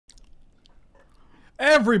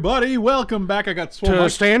Everybody, welcome back. I got Swole to Mike.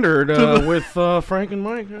 Standard with Frank and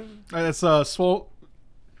Mike. That's Swole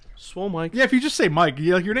Mike. Yeah, if you just say Mike,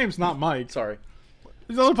 your name's not Mike. Sorry.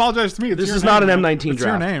 Don't apologize to me. This is not an M19 it's draft.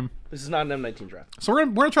 Your name. This is not an M19 draft. So we're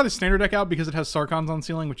gonna try the standard deck out because it has Sarkhans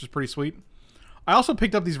Unsealing, which is pretty sweet. I also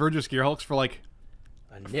picked up these Verdurous Gearhulks for like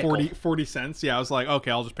 40 cents. Yeah, I was like, okay,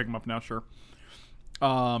 I'll just pick them up now. Sure.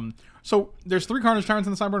 So there's 3 Carnage Tyrants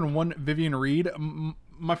in the sideboard and 1 Vivien Reid.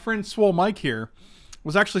 My friend Swole Mike here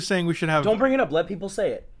was actually saying we should have... Don't bring it up. Let people say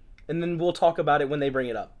it. And then we'll talk about it when they bring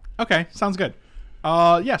it up. Okay, sounds good.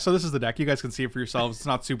 Yeah, so this is the deck. You guys can see it for yourselves. It's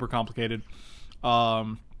not super complicated.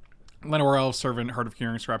 Llanowar Elves, Servant, Heart of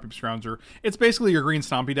Kiran, Scrapheap Scrounger. It's basically your green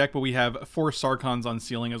Stompy deck, but we have 4 Sarkhans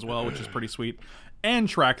Unsealing as well, which is pretty sweet. And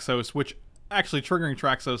Traxos, which actually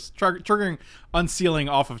triggering Unsealing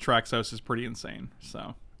off of Traxos is pretty insane.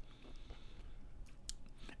 So...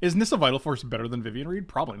 Is Nissa Vital Force better than Vivien Reid?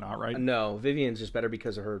 Probably not, right? No, Vivien's just better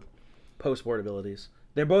because of her post-board abilities.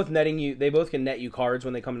 They're both netting you. They both can net you cards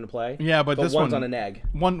when they come into play. Yeah, but this one's one, on an egg.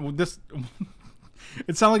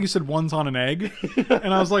 It sounded like you said one's on an egg,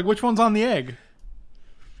 and I was like, which one's on the egg?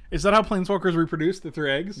 Is that how planeswalkers reproduce?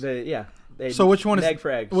 Through eggs? So which one is egg for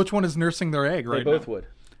eggs? Which one is nursing their egg? They both would,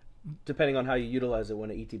 depending on how you utilize it when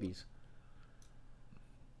it ETBs.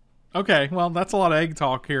 Okay, well, that's a lot of egg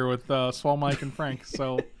talk here with Swole Mike and Frank.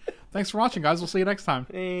 So, thanks for watching, guys. We'll see you next time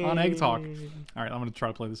on Egg Talk. All right, I'm going to try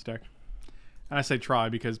to play this deck. And I say try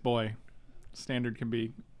because, boy, Standard can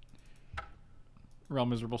be real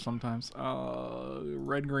miserable sometimes.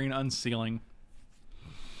 Red-green Unsealing.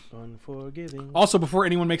 Unforgiving. Also, before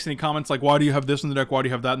anyone makes any comments like, why do you have this in the deck, why do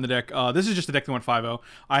you have that in the deck, this is just a deck that went 5-0.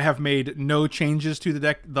 I have made no changes to the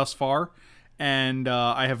deck thus far, and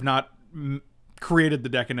I have not... created the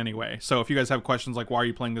deck in any way. So if you guys have questions like why are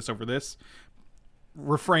you playing this over this,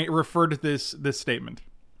 refer to this statement.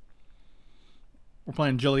 We're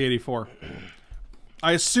playing Jilly 84.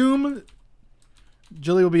 I assume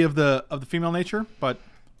Jilly will be of the female nature, but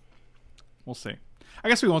we'll see. I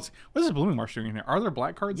guess we won't see. What is this Blooming Marsh doing in here? Are there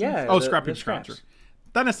black cards? Yeah. Oh, Scrapheap Scrounger.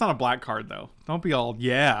 Then it's not a black card though. Don't be all,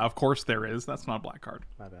 yeah, of course there is. That's not a black card.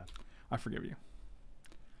 My bad. I forgive you.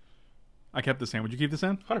 I kept this in. Would you keep this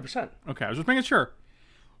in? 100%. Okay, I was just making sure.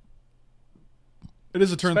 It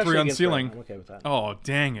is a turn 3 Unsealing. I'm okay with that. Oh,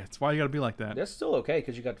 dang it. Why you gotta be like that? That's still okay,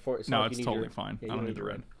 because you got 4... It's no, it's totally fine. Yeah, I don't need the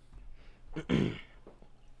red.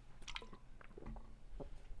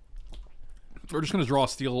 We're just gonna draw a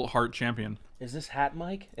Steel Heart Champion. Is this hat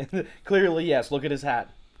Mike? Clearly, yes. Look at his hat.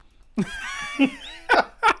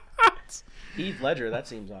 Heath Ledger, that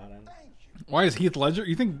seems odd. Why is Heath Ledger?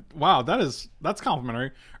 You think, wow, that's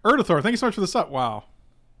complimentary. Erdithor, thank you so much for the sub. Wow.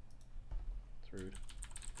 It's rude.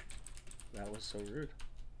 That was so rude.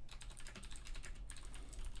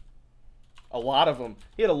 A lot of them.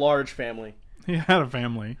 He had a large family. He had a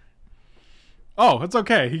family. Oh, it's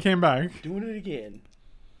okay. He came back. Doing it again.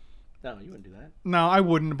 No, you wouldn't do that. No, I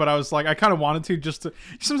wouldn't, but I was like, I kind of wanted to just to...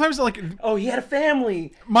 Sometimes, like... Oh, he had a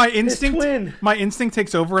family! My instinct... His twin! My instinct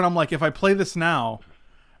takes over, and I'm like, if I play this now...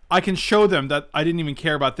 I can show them that I didn't even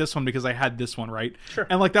care about this one because I had this one, right? Sure.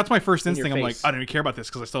 And like that's my first instinct. I'm like, face. I don't even care about this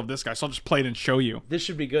because I still have this guy, so I'll just play it and show you. This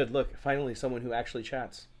should be good. Look, finally someone who actually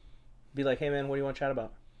chats. Be like, hey man, what do you want to chat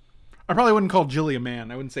about? I probably wouldn't call Jilly a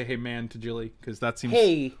man. I wouldn't say hey man to Jilly because that seems...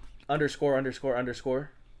 Hey, underscore, underscore,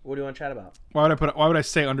 underscore. What do you want to chat about? Why would I put? Why would I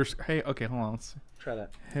say underscore? Hey, okay, hold on. Let's try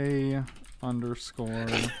that. Hey, underscore,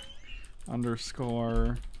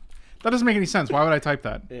 underscore. That doesn't make any sense. Why would I type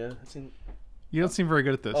that? Yeah, it seems... You don't seem very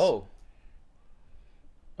good at this. Oh.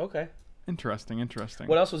 Okay. Interesting, interesting.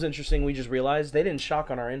 What else was interesting, we just realized they didn't shock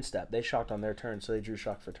on our instep. They shocked on their turn, so they drew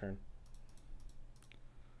shock for turn.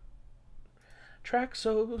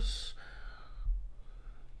 Traxos.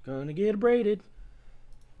 Gonna get braided.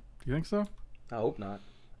 You think so? I hope not.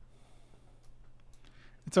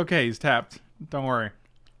 It's okay, he's tapped. Don't worry.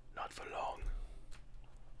 Not for long.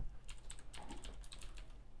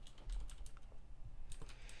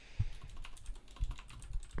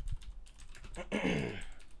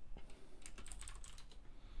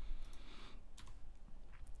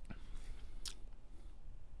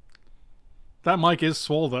 That mic is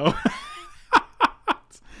swole, though.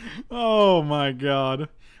 Oh, my God.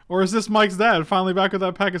 Or is this Mike's dad finally back with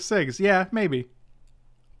that pack of cigs? Yeah, maybe.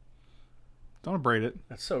 Don't abrade it.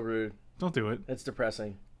 That's so rude. Don't do it. That's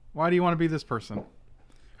depressing. Why do you want to be this person?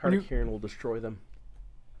 Heart of Kiran will destroy them.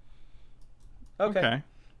 Okay.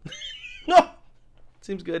 No!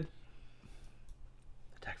 Seems good.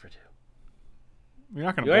 Attack for 2. You're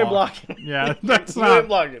not going to block. You ain't blocking. Yeah, that's not... You ain't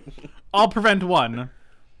blocking. I'll prevent 1. I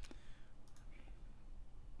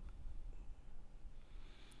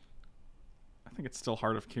think it's still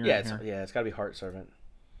Heart of Kiran Yeah, here. it's got to be Heart Servant.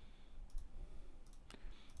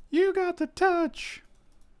 You got the touch.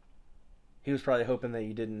 He was probably hoping that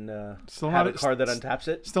you didn't Still have not a card that untaps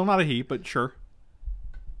it. Still not a heat, but sure.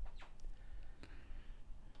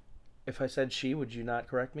 If I said she, would you not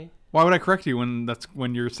correct me? Why would I correct you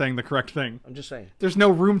when you're saying the correct thing? I'm just saying. There's no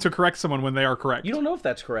room to correct someone when they are correct. You don't know if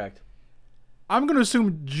that's correct. I'm going to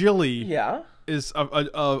assume Jilly Yeah. is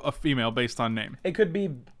a female based on name. It could be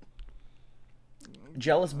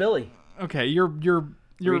Jealous Billy. Okay, you're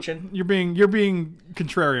Reaching? you're being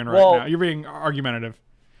contrarian right now. You're being argumentative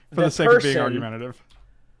for the sake of being argumentative.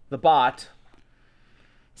 The bot.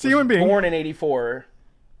 So human being born in '84.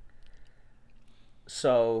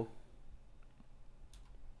 So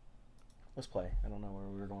let's play. I don't know where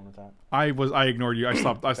we were going with that. I ignored you. I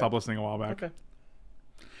stopped listening a while back. Okay.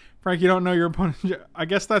 Frank, you don't know your opponent. I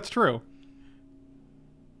guess that's true.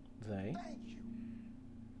 They.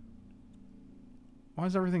 Why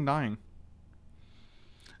is everything dying?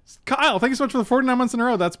 Kyle, thank you so much for the 49 months in a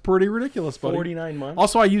row. That's pretty ridiculous, buddy. 49 months.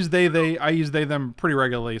 Also, I use they them pretty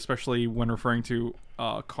regularly, especially when referring to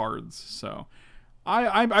cards. So,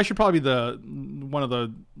 I should probably be one of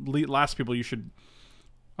the last people you should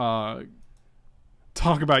talk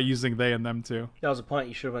about using they and them too. That was a punt.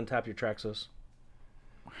 You should have untapped your Traxos.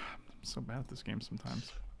 I'm so bad at this game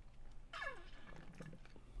sometimes.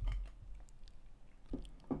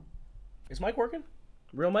 Is Mike working?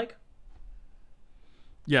 Real Mike?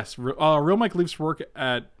 Yes, real Mike leaves work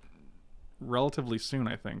at relatively soon.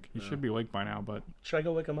 I think he should be awake by now, but should I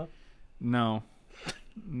go wake him up? No.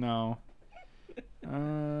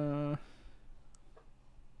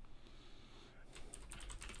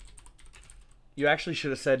 You actually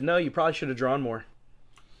should have said no. You probably should have drawn more.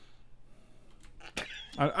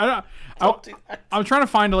 I'm trying to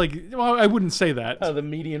find well, I wouldn't say that. Oh, the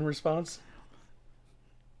median response.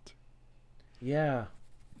 Yeah.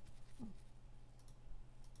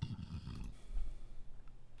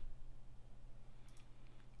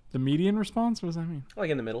 The median response? What does that mean? Like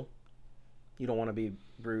in the middle. You don't want to be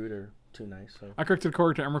rude or too nice. So. I corrected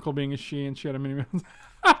Korg to Emrakul being a she, and she had a mini.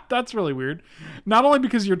 That's really weird. Not only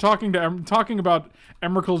because you're talking about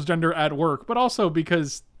Emrakul's gender at work, but also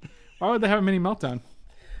because why would they have a mini meltdown?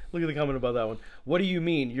 Look at the comment about that one. What do you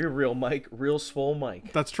mean? You're real Mike, real swole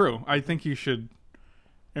Mike. That's true. I think you should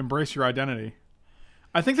embrace your identity.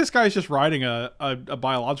 I think this guy's just riding a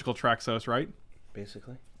biological Traxos, right?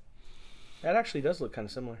 Basically. That actually does look kind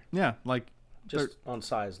of similar. Yeah, like... Just on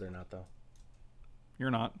size, they're not, though. You're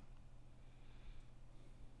not.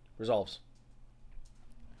 Resolves.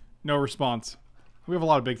 No response. We have a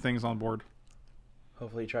lot of big things on board.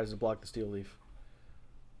 Hopefully he tries to block the Steel Leaf.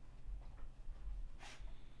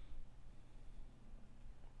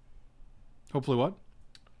 Hopefully what?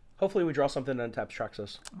 Hopefully we draw something and untap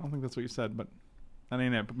Traxos. I don't think that's what you said, but that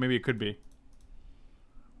ain't it. But maybe it could be.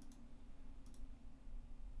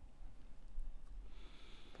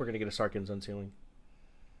 We're going to get a Sarkhan's Unsealing.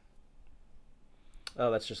 Oh,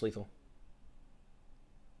 that's just lethal.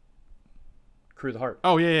 Crew the Heart.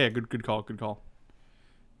 Oh, yeah. Good call.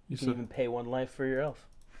 You can even pay 1 life for your elf.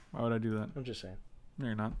 Why would I do that? I'm just saying. No,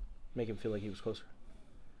 you're not. Make him feel like he was closer.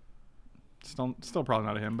 Still probably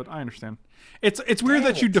not a him, but I understand. It's weird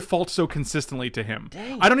that you default so consistently to him.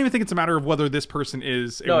 I don't even think it's a matter of whether this person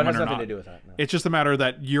is a woman or not. No, it has nothing to do with that. No. It's just a matter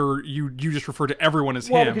that you just refer to everyone as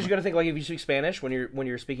him. Well, because you got to think like if you speak Spanish when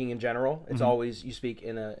you're speaking in general, it's always you speak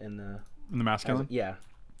in the masculine. Yeah,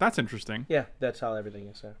 that's interesting. Yeah, that's how everything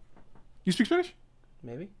is. So. You speak Spanish?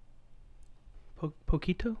 Maybe.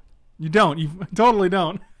 Poquito? You don't. You totally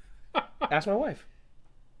don't. Ask my wife.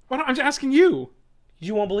 Why not? I'm just asking you.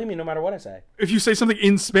 You won't believe me no matter what I say. If you say something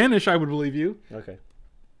in Spanish, I would believe you. Okay.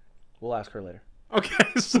 We'll ask her later.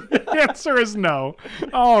 Okay, so the answer is no.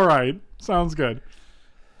 All right. Sounds good.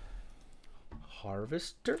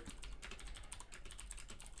 Harvester?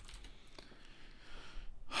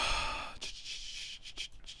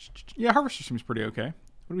 Yeah, Harvester seems pretty okay.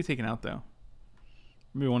 What are we taking out, though?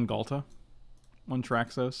 Maybe 1 Ghalta? 1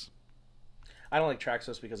 Traxos? I don't like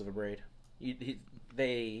Traxos because of a braid.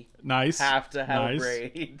 They nice. Have to have a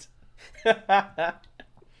braid.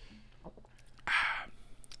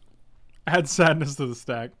 Add sadness to the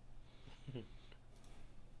stack.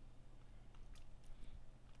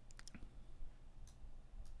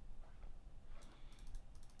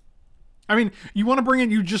 I mean, you want to bring in...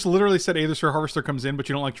 You just literally said Aethersphere Harvester comes in, but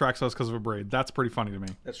you don't like Traxos because of a braid. That's pretty funny to me.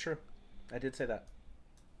 That's true. I did say that.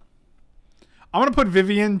 I'm going to put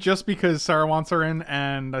Vivien just because Sarah wants her in,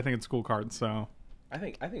 and I think it's a cool card, so... I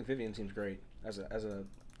think Vivien seems great as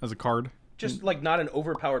a card. Just like not an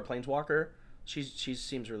overpowered planeswalker. She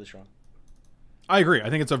seems really strong. I agree. I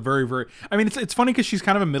think it's a very, very... I mean, it's funny because she's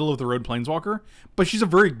kind of a middle-of-the-road planeswalker, but she's a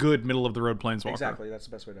very good middle-of-the-road planeswalker. Exactly. That's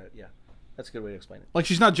the best way to... Yeah. That's a good way to explain it. Like,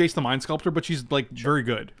 she's not Jace the Mind Sculptor, but she's, like, very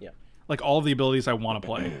good. Yeah. Like, all the abilities I want to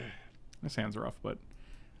play. This hand's rough, but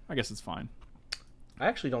I guess it's fine. I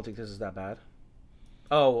actually don't think this is that bad.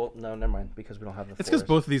 Oh, well, no, never mind, because we don't have the It's because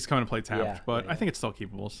both of these come into play tapped, Yeah, but yeah. I think it's still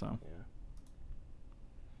keepable, so... Yeah.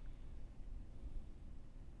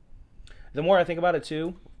 The more I think about it,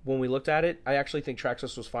 too, when we looked at it, I actually think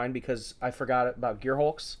Traxos was fine because I forgot about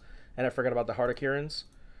Gearhulks, and I forgot about the Heart of Kirans.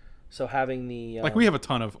 So having the... Like, we have a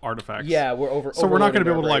ton of artifacts. Yeah, we're over. So we're not going to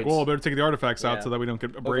be able overloading to, like, our well, braids. better take the artifacts out Yeah. so that we don't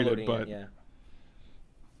get abraded, Overloading but... it, yeah.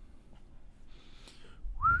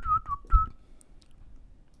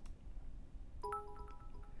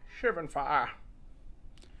 Shivan fire.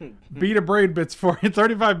 Beta braid bits for you.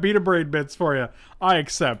 35 beta braid bits for you. I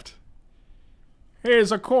accept.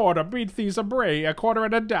 Here's a quarter. Beat these a bray. A quarter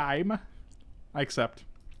and a dime. I accept.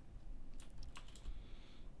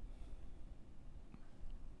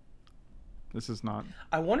 This is not...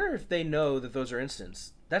 I wonder if they know that those are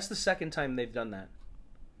instants. That's the second time they've done that.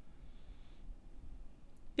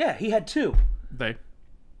 Yeah, he had two.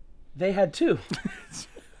 They had two.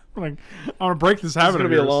 Like, I'm going to break this habit It's going to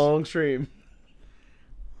of be a yours. long stream.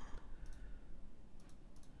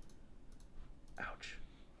 Ouch.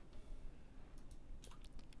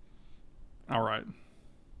 All right.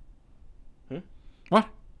 Hmm? What?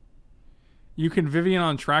 You can Vivien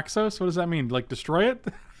on Traxos? What does that mean? Like, destroy it?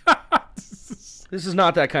 This is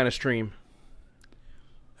not that kind of stream.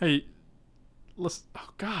 Hey, listen. Oh,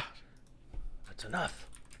 God. That's enough.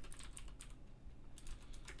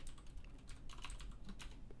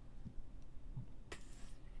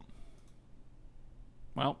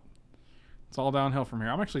 Well, it's all downhill from here.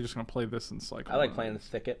 I'm actually just going to play this and cycle. I like playing the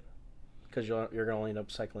Thicket because you're going to only end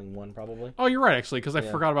up cycling one probably. Oh, you're right, actually, because I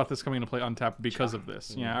Yeah. forgot about this coming into play untapped because of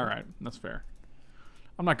this. Yeah, all right. That's fair.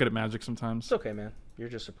 I'm not good at Magic sometimes. It's okay, man. You're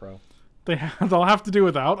just a pro. They'll have to do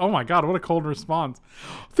without. Oh, my God. What a cold response.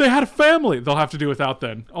 They had a family. They'll have to do without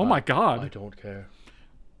then. Oh, my I God. don't care.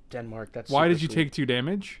 Denmark, that's Why super did you sweet. take 2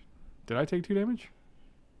 damage? Did I take 2 damage?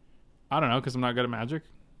 I don't know, because I'm not good at Magic.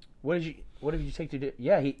 What did you take to do?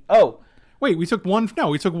 Yeah, Oh, Wait, we took one. No,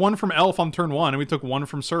 we took 1 from Elf on turn 1, and we took 1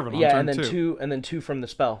 from Servant on yeah, turn and then 2. two, and then 2 from the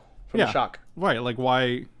spell, from the shock. Right, like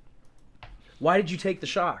why? Why did you take the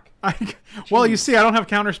shock? Well, you see, I don't have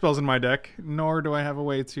counter spells in my deck, nor do I have a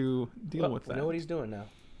way to deal with We that. know what he's doing now.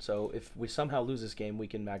 So if we somehow lose this game, we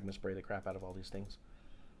can Magma Spray the crap out of all these things.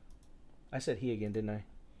 I said he again, didn't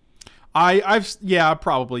I? Yeah,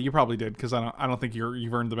 probably. You probably did, because I don't think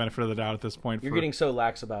you've earned the benefit of the doubt at this point. You're getting so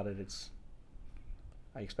lax about it.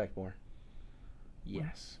 I expect more.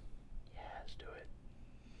 Yes. Yes, do it.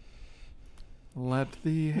 Let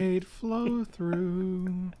the hate flow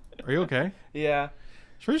through. Are you okay? Yeah.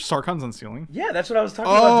 Sure, Sarkhan's Unsealing. Yeah, that's what I was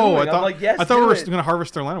talking about doing. I thought, I'm like, yes, I thought we do were it. going to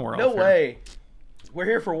harvest their Llanowar Elf No here. way. We're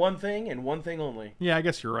here for one thing and one thing only. Yeah, I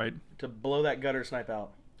guess you're right. To blow that gutter snipe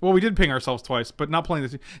out. Well, we did ping ourselves twice, but not playing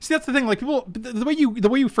this. See, that's the thing. Like people, the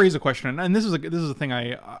way you phrase a question, and this is a thing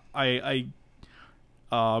I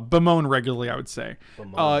bemoan regularly. I would say,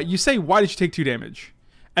 you say, "Why did you take 2 damage?"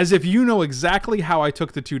 As if you know exactly how I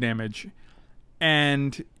took the 2 damage,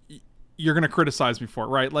 and you're gonna criticize me for it,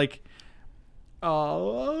 right? Like,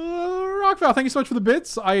 Rockval, thank you so much for the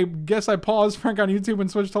bits. I guess I paused Frank on YouTube and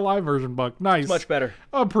switched to live version. Buck, nice, Much better.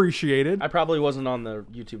 appreciated. I probably wasn't on the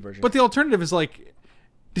YouTube version. But the alternative is like,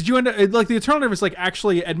 did you end up, like, the alternative is like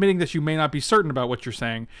actually admitting that you may not be certain about what you're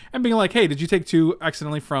saying and being like, hey, did you take 2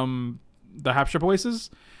 accidentally from the Hashep Oasis?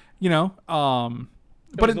 You know,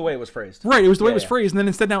 but it's the way it was phrased. Right, it was the way Yeah, it was yeah. phrased, and then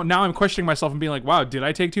instead now I'm questioning myself and being like, wow, did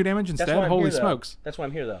I take 2 damage instead? That's why I'm Holy here, though. smokes! That's why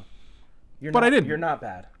I'm here, though. But I didn't. You're not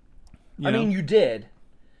bad. You I know? mean, you did.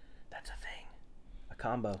 That's a thing. A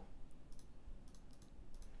combo.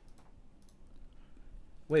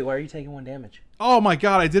 Wait, why are you taking 1 damage? Oh my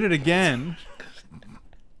God, I did it again.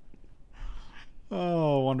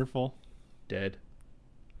 Oh, wonderful. Dead.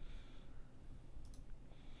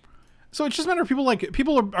 So it's just a matter of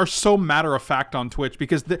people are so matter of fact on Twitch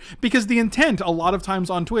because the intent a lot of times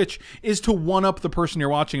on Twitch is to one up the person you're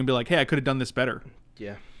watching and be like, hey, I could have done this better.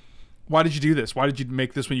 Yeah. Why did you do this? Why did you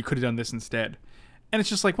make this when you could have done this instead? And it's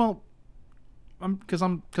just like, well, because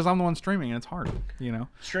I'm the one streaming and it's hard, you know.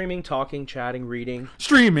 Streaming, talking, chatting, reading.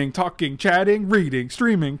 Streaming, talking, chatting, reading.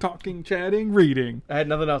 Streaming, talking, chatting, reading. I had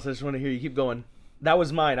nothing else. I just want to hear you keep going. That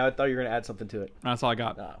was mine. I thought you were going to add something to it. That's all I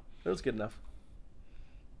got. No, it was good enough.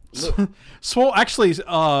 Swole, actually,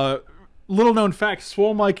 little known fact: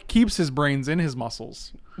 Swole Mike keeps his brains in his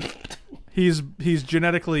muscles. He's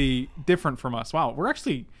genetically different from us. Wow, we're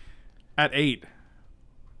actually at 8,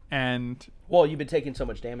 and Well, you've been taking so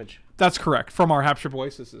much damage. That's correct. From our Hashep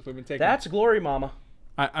Oasis, we've been taking. That's glory, mama.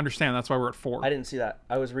 I understand. That's why we're at 4. I didn't see that.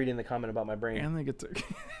 I was reading the comment about my brain. And they get to.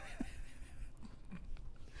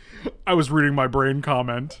 I was reading my brain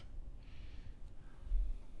comment.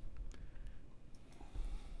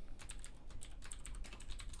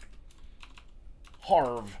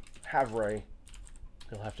 Havre.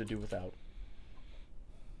 He'll have to do without.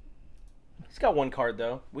 He's got 1 card,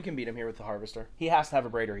 though. We can beat him here with the Harvester. He has to have a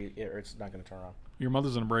braid or it's not going to turn on. Your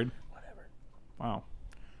mother's in a braid? Whatever. Wow.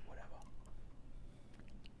 Whatever.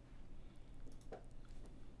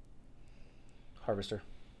 Harvester.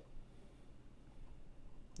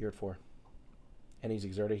 You're at 4. And he's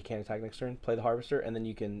exerted. He can't attack next turn. Play the Harvester, and then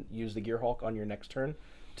you can use the Gearhulk on your next turn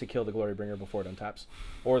to kill the Glorybringer before it untaps.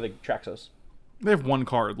 Or the Traxos. They have 1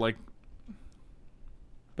 card, like...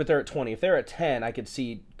 But they're at 20. If they're at 10, I could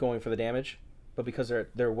see going for the damage. But because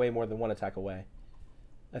they're way more than 1 attack away,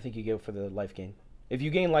 I think you go for the life gain. If you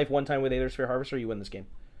gain life 1 time with Aethersphere Harvester, you win this game.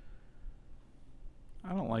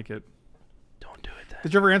 I don't like it. Don't do it then.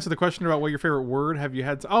 Did you ever answer the question about what your favorite word have you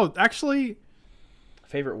had? Oh, actually...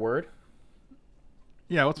 Favorite word?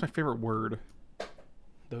 Yeah, what's my favorite word?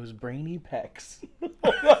 Those brainy pecs.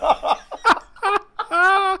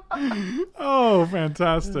 Oh,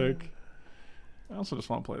 fantastic. I also just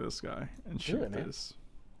want to play this guy and shoot this.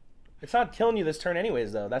 It's not killing you this turn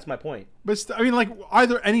anyways, though. That's my point. But I mean, like,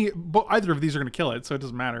 either of these are going to kill it, so it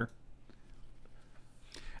doesn't matter.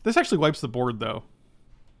 This actually wipes the board, though.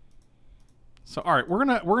 So, all right, we're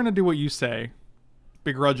gonna do what you say,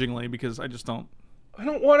 begrudgingly, because I just don't. I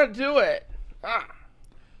don't want to do it. Ah.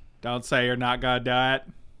 Don't say you're not gonna do it.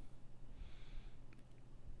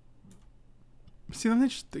 See, then they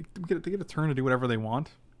get a turn to do whatever they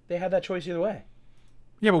want. They had that choice either way.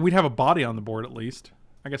 Yeah, but we'd have a body on the board at least.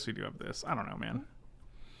 I guess we do have this. I don't know, man. I'm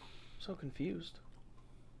so confused.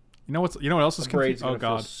 You know what else is confused? Oh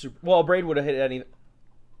god. Well, Braid would have hit any.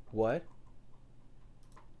 What?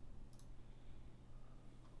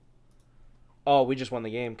 Oh, we just won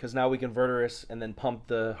the game because now we can Verdurous and then pump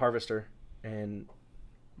the Harvester and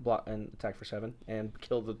block and attack for 7 and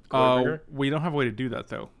kill the Glorybringer. We don't have a way to do that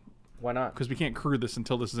though. Why not? Because we can't crew this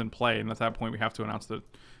until this is in play, and at that point we have to announce the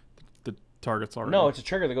targets already. No, it's a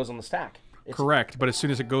trigger that goes on the stack. Correct, but as soon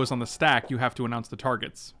as it goes on the stack, you have to announce the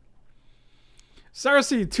targets.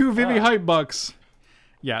 Sarasi, 2 Vivi hype bucks.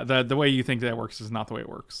 Yeah, the way you think that works is not the way it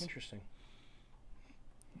works. Interesting.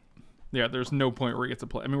 Yeah, there's no point where we get to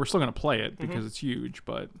play. I mean, we're still going to play it because it's huge,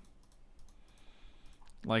 but...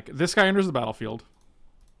 Like, this guy enters the battlefield.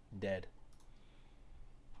 Dead.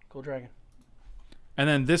 Cool Dragon. And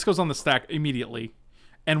then this goes on the stack immediately.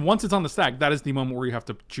 And once it's on the stack, that is the moment where you have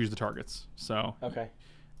to choose the targets. So... Okay.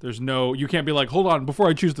 There's no... You can't be like, hold on, before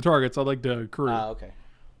I choose the targets, I'd like to crew. Okay.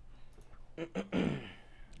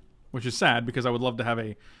 Which is sad, because I would love to have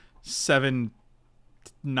a 7/9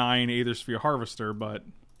 Aethersphere Harvester, but...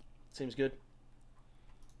 Seems good.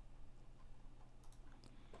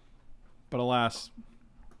 But alas.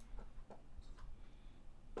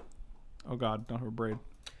 Oh god, don't have a braid.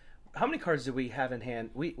 How many cards did we have in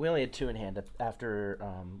hand? We only had 2 in hand after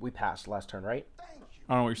we passed last turn, right? I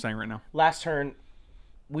don't know what you're saying right now. Last turn,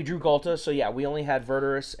 we drew Ghalta, so yeah, we only had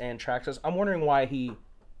Verdurous and Traxos. I'm wondering why he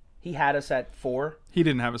had us at 4. He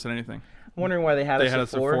didn't have us at anything. I'm wondering why they had us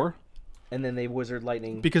at 4. At 4? And then they Wizard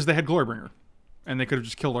Lightning. Because they had Glorybringer. And they could have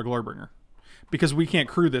just killed our Glorybringer. Because we can't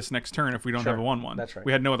crew this next turn if we don't have a 1/1. That's right.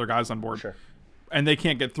 We had no other guys on board. Sure. And they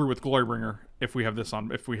can't get through with Glorybringer if we have this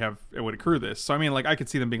on, if we have a way to crew this. So I mean, like, I could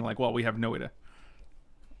see them being like, well, we have no way to. All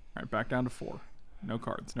right, back down to 4. No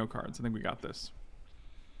cards, no cards. I think we got this.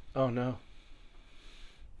 Oh no.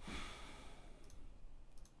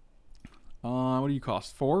 What do you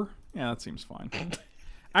cost? 4? Yeah, that seems fine.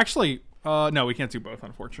 Actually, no, we can't do both,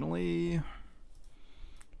 unfortunately.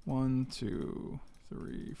 1, 2,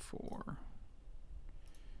 3, 4.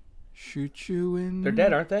 Shoot you in. They're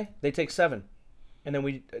dead, aren't they? They take 7, and then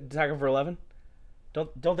we attack them for 11.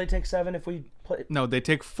 Don't they take 7 if we play? No, they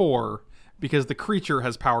take 4 because the creature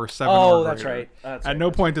has power 7. Oh, or that's greater. Right. That's At right. no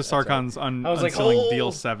That's point right. does Sarkhan's Unsealing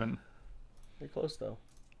deal 7. They're close though.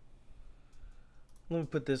 Let me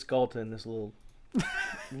put this Ghalta in this little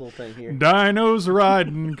thing here. Dinos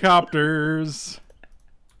riding copters.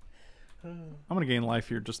 I'm gonna gain life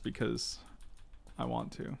here just because I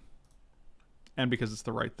want to, and because it's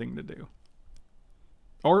the right thing to do,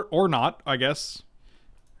 or not, I guess.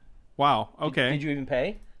 Wow. Okay. Did you even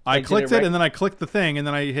pay? I clicked it, and then I clicked the thing, and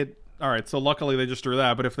then I hit. All right. So luckily they just drew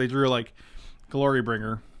that. But if they drew like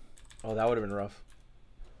Glorybringer, oh, that would have been rough.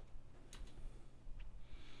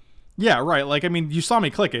 Yeah, right. Like, I mean, you saw me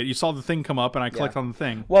click it. You saw the thing come up, and I clicked on the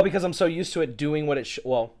thing. Well, because I'm so used to it doing what it should.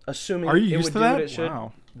 Well, assuming Are you it used would to do that? what it should,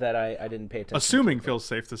 Wow. that I didn't pay attention. Assuming feels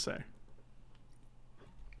safe to say.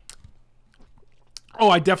 Oh,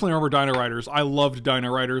 I definitely remember Dino Riders. I loved Dino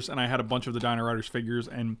Riders, and I had a bunch of the Dino Riders figures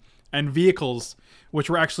and vehicles, which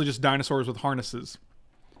were actually just dinosaurs with harnesses,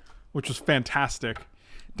 which was fantastic.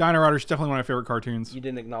 Dino Riders definitely one of my favorite cartoons. You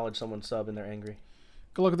didn't acknowledge someone's sub, and they're angry.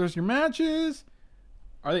 Go look at those your matches.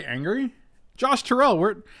 Are they angry? Josh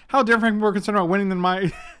Terrell, how different we're concerned about winning than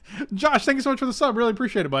my... Josh, thank you so much for the sub. Really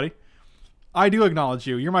appreciate it, buddy. I do acknowledge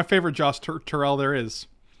you. You're my favorite Josh Terrell there is.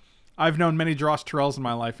 I've known many Josh Terrells in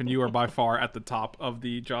my life, and you are by far at the top of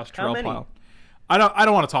the Josh Terrell pile. I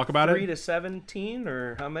don't want to talk about 3 it. 3 to 17,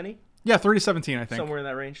 or how many? Yeah, 3 to 17, I think. Somewhere in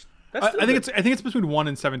that range. I think it's between 1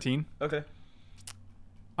 and 17. Okay.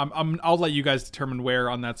 I'll let you guys determine where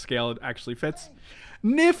on that scale it actually fits.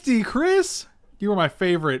 Nifty Chris, you were my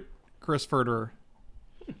favorite Chris Verderer.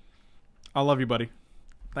 I love you, buddy.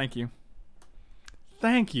 Thank you.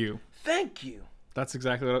 Thank you. Thank you. That's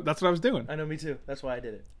exactly what I was doing. I know, me too. That's why I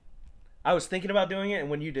did it. I was thinking about doing it, and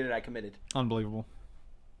when you did it, I committed. Unbelievable.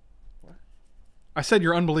 What? I said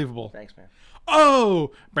you're unbelievable. Thanks, man.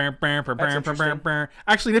 Oh! That's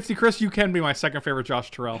Actually, Nifty Chris, you can be my second favorite Josh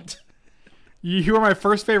Terrell. You are my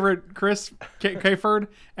first favorite Chris Kford,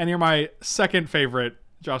 and you're my second favorite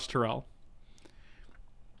Josh Terrell.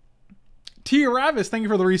 Tia Ravis, thank you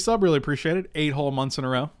for the resub. Really appreciate it. 8 whole months in a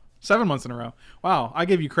row. 7 months in a row. Wow, I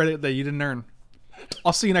gave you credit that you didn't earn.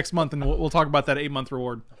 I'll see you next month, and we'll talk about that 8-month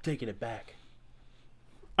reward. I'm taking it back.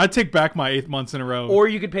 I'd take back my 8 months in a row. Or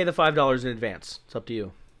you could pay the $5 in advance. It's up to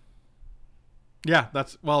you. Yeah,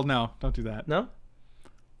 well, no, don't do that. No?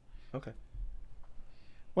 Okay.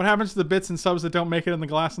 What happens to the bits and subs that don't make it in the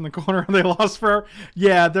glass in the corner? Are they lost forever?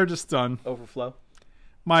 Yeah, they're just done. Overflow.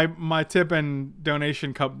 My tip and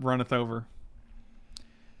donation cup runneth over.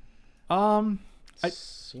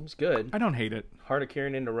 Seems good. I don't hate it. Heart of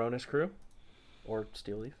Kiran into Rhonas Crew? Or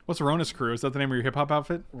Steel Leaf? What's Rhonas Crew? Is that the name of your hip-hop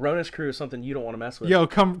outfit? Rhonas Crew is something you don't want to mess with. Yo,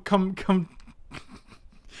 come.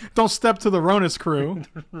 Don't step to the Rhonas Crew.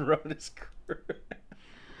 Rhonas Crew.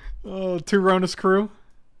 Oh, to Rhonas Crew?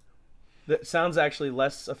 That sounds actually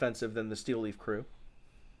less offensive than the Steel Leaf Crew.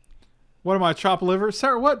 What am I, chop liver?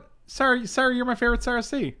 Sarah, what? Sarah, you're my favorite Sarah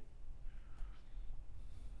C.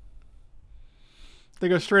 They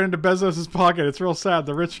go straight into Bezos' pocket. It's real sad.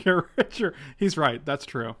 The rich get richer. He's right. That's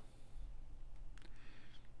true.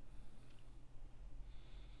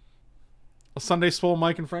 A Sunday Swole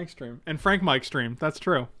Mike and Frank stream. And Frank Mike stream. That's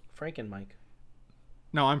true. Frank and Mike.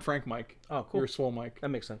 No, I'm Frank Mike. Oh, cool. You're Swole Mike. That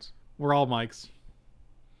makes sense. We're all Mikes.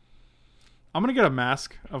 I'm going to get a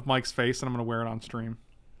mask of Mike's face and I'm going to wear it on stream.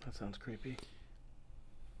 That sounds creepy.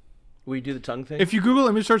 Will you do the tongue thing? If you Google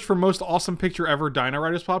image search for most awesome picture ever, Dino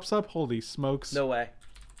Riders pops up. Holy smokes. No way.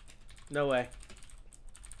 No way.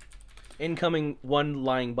 Incoming one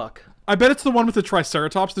lying buck. I bet it's the one with the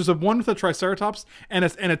Triceratops. There's a one with a Triceratops and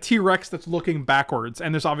a T-Rex that's looking backwards.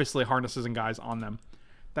 And there's obviously harnesses and guys on them.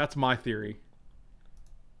 That's my theory.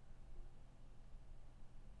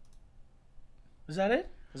 Is that it?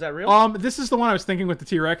 Is that real? This is the one I was thinking with the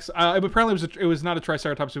T-Rex. Apparently it was not a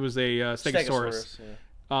Triceratops. It was a Stegosaurus. Yeah.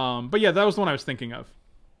 But yeah, that was the one I was thinking of.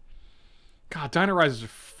 God, Dino Riders are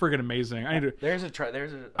friggin' amazing. There's a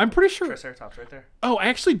I'm pretty sure Triceratops right there. Oh, I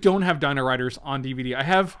actually don't have Dino Riders on DVD. I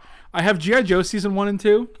have G.I. Joe season 1 and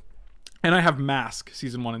 2, and I have Mask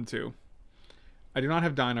season 1 and 2. I do not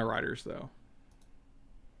have Dino Riders though.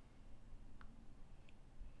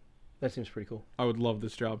 That seems pretty cool. I would love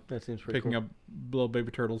this job. That seems pretty Picking cool. up little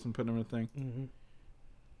baby turtles and putting them in a thing. Mm-hmm.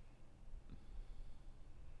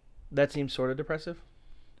 That seems sort of depressive.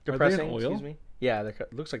 Depressing, oil? excuse me. Yeah,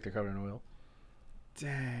 looks like they're covered in oil.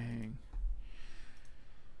 Dang.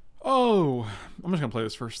 Oh, I'm just gonna play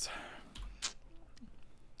this first.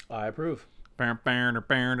 I approve. Mask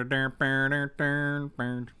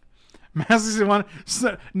season 1.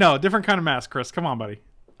 No, different kind of mask, Chris. Come on, buddy.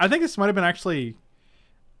 I think this might have been actually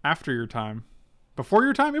after your time. Before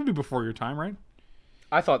your time? It would be before your time, right?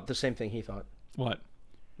 I thought the same thing he thought. What?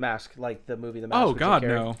 Mask, like the movie The Mask. Oh, God,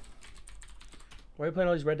 no. Why are you playing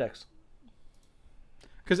all these red decks?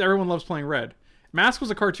 Because everyone loves playing red. Mask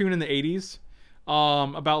was a cartoon in the 80s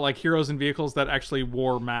about like heroes and vehicles that actually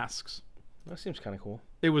wore masks. That seems kind of cool.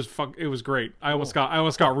 It was great. I almost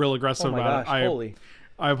got real aggressive about gosh, it. Holy.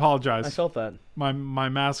 I apologize. I felt that. My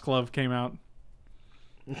mask love came out.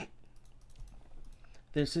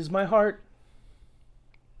 This is my heart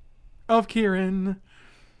of Kiran.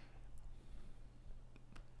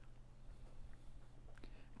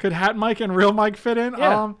 Could Hat Mike and Real Mike fit in?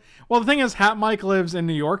 Yeah. Well, the thing is, Hat Mike lives in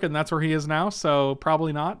New York, and that's where he is now, so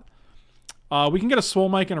probably not. We can get a swole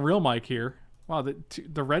mic and a real mic here. Wow,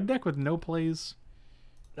 the red deck with no plays.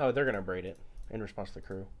 Oh, they're gonna braid it in response to the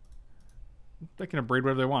crew. They can braid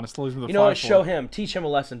whatever they want. It still leaves them the You know what? Show him. Teach him a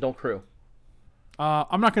lesson. Don't crew.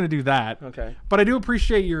 I'm not going to do that. Okay. But I do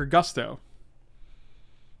appreciate your gusto.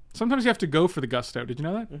 Sometimes you have to go for the gusto. Did you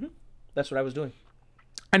know that? Mm-hmm. That's what I was doing.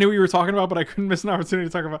 I knew what you were talking about, but I couldn't miss an opportunity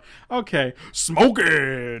to talk about. Okay, smoking.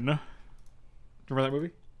 Remember that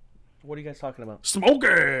movie? What are you guys talking about?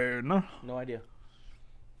 Smoking. No idea.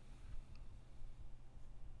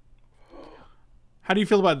 How do you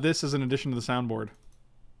feel about this as an addition to the soundboard?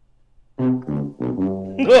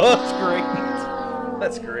 That's great.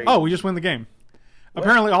 That's great. Oh, we just win the game. What?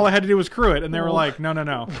 Apparently, all I had to do was crew it, and they were like, "No, no,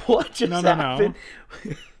 no." What just happened?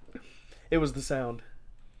 No. It was the sound.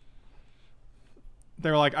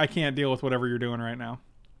 They were like, "I can't deal with whatever you're doing right now."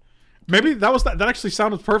 Maybe that was that actually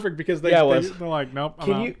sounded perfect because they're like, "Nope."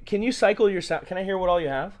 Can you cycle your sound? Can I hear what all you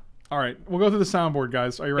have? All right, we'll go through the soundboard,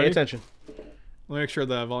 guys. Are you ready? Pay attention. Let me make sure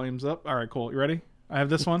the volume's up. All right, cool. You ready? I have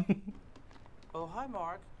this one. Oh, hi,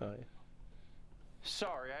 Mark. Oh, yeah.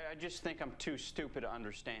 Sorry, I just think I'm too stupid to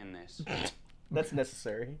understand this. That's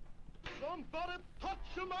necessary. Somebody touch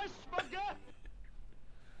my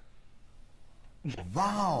spaghetti!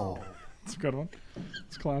 Wow. It's a good one.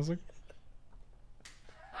 It's classic.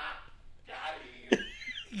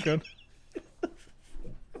 Good.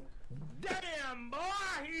 Damn, boy,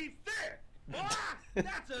 he's thick! Boy,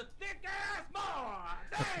 that's a thick-ass boy!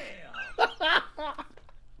 Damn!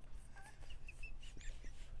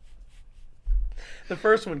 The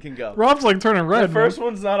first one can go. Rob's like turning red. The first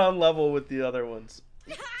one's not on level with the other ones.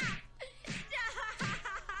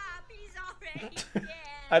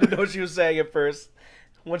 I didn't know what she was saying at first.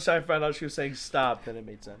 Once I found out she was saying stop, then it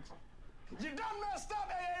made sense. You done messed up,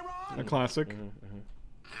 Aaron! A classic.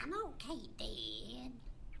 I'm okay, Dad.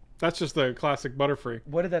 That's just the classic Butterfree.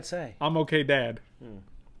 What did that say? I'm okay, Dad.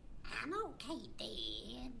 I'm okay,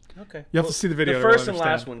 Dad. Okay. You have to see the video. The first and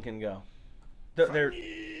last one can go. They're...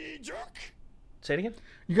 Jerk! Say it again.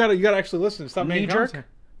 You gotta actually listen. Stop making jerk. content.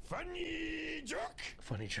 Funny jerk!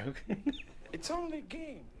 Funny joke. It's only a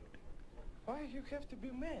game. Why you have to be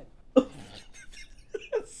mad?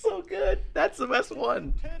 That's so good. That's the best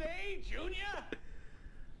one. Today, Junior!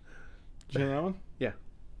 Did you hear that one? Yeah.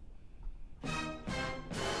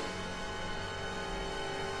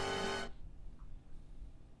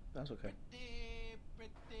 That's okay.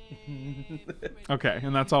 Okay,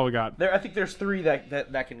 and that's all we got. I think there's 3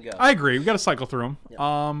 that can go. I agree. We got to cycle through them.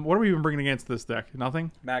 Yeah. What are we even bringing against this deck?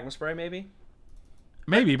 Nothing? Magma Spray, maybe?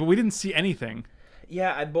 Maybe, but we didn't see anything.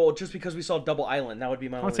 Yeah, I'd bowl just because we saw Double Island. That would be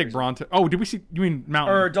my I only want to take reason. Bronto. Oh, did we see? You mean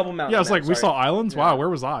Mountain? Or Double Mountain. Yeah, I was like, we sorry. saw islands? Yeah. Wow, where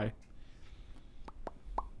was I?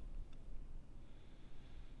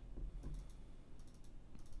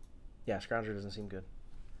 Yeah, Scrounger doesn't seem good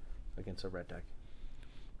against a red deck.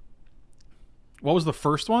 What was the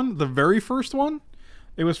first one? The very first one?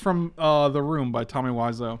 It was from The Room by Tommy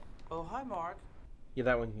Wiseau. Oh, hi, Mark. Yeah,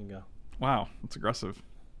 that one can go. Wow, that's aggressive.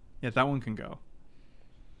 Yeah, that one can go.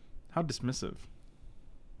 How dismissive.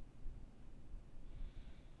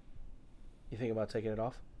 You think about taking it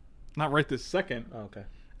off? Not right this second. Oh, okay.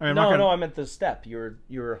 I mean, No, I meant the step. You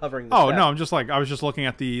were hovering the Oh, step. no, I'm just like, I was just looking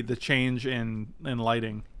at the change in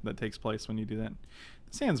lighting that takes place when you do that.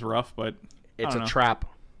 This hand's rough, but It's I a don't know. trap.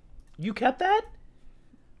 You kept that?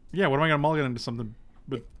 Yeah, what am I going to mulligan into something?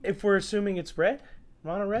 But If we're assuming it's red?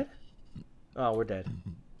 Mono red? Oh, we're dead.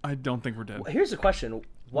 I don't think we're dead. Here's the question.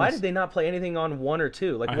 Why did they not play anything on 1 or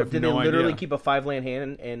 2? Like, I what, have did no they literally idea. keep a 5-land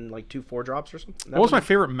hand and like 2 4-drops or something? What was my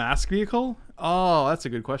favorite mask vehicle? Oh, that's a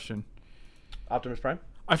good question. Optimus Prime?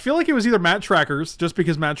 I feel like it was either Matt Tracker's, just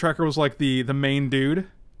because Matt Tracker was like the main dude.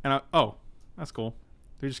 And oh, that's cool.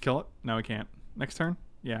 Did we just kill it? No, we can't. Next turn?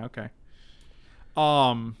 Yeah, okay.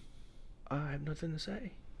 I have nothing to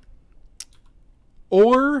say.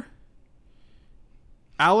 Or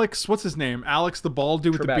Alex, what's his name? Alex the bald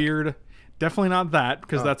dude with the Trebek. beard. Definitely not that,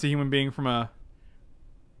 because Oh. that's a human being from a...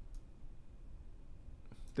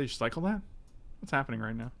 Did you cycle that? What's happening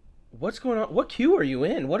right now? What's going on? What queue are you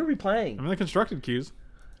in? What are we playing? I'm in the constructed queues.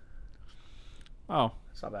 Oh.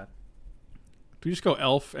 It's not bad. Do we just go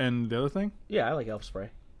elf and the other thing? Yeah, I like Elf Spray.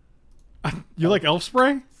 You like elf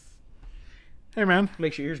spray? Hey, man.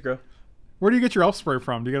 Makes your ears grow. Where do you get your elf spray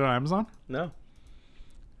from? Do you get it on Amazon? No.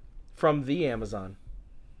 From the Amazon.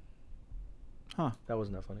 Huh. That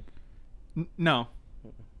wasn't that funny. No.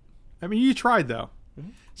 I mean, you tried, though.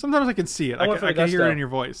 Sometimes I can see it. I I went can, for I the can hear it gusto. in your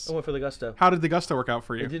voice. I went for the gusto. How did the gusto work out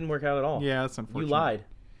for you? It didn't work out at all. Yeah, that's unfortunate. You lied.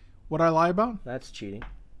 What'd I lie about? That's cheating.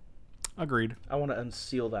 Agreed. I want to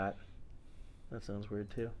unseal that. That sounds weird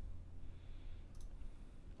too.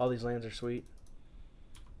 All these lands are sweet.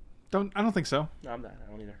 I don't think so. No, I'm not.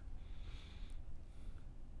 I don't either.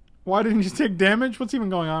 Why didn't you take damage? What's even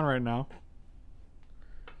going on right now?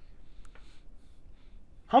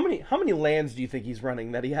 How many lands do you think he's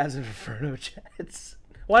running that he has in Inferno Jets?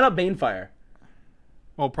 Why not Banefire?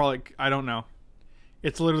 Well, probably, I don't know.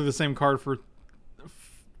 It's literally the same card for...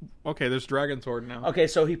 Okay, there's Dragon Sword now. Okay,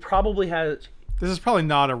 so he probably has... This is probably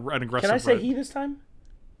not an aggressive... Can I say red. he this time?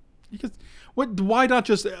 You could, why not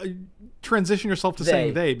just transition yourself to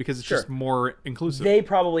saying they? Because it's Sure. just more inclusive. They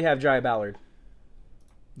probably have Jaya Ballard.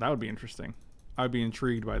 That would be interesting. I would be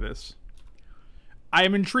intrigued by this. I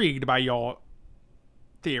am intrigued by your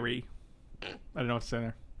theory. I don't know what to say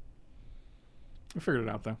there. I figured it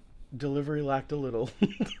out, though. Delivery lacked a little.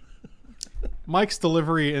 Mike's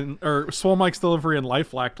delivery or Swole Mike's delivery and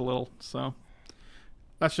life lacked a little, so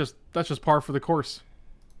that's just par for the course.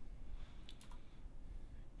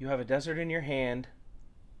 You have a desert in your hand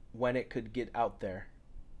when it could get out there.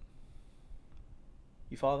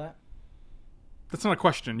 You follow that? That's not a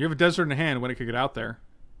question. You have a desert in hand when it could get out there.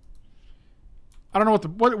 I don't know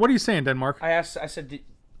what are you saying, Denmark? I said,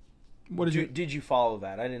 What did you follow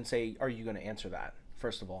that? I didn't say, are you going to answer that,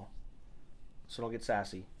 first of all? So don't get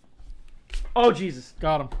sassy. Oh, Jesus.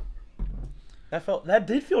 Got him. That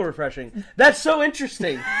did feel refreshing. That's so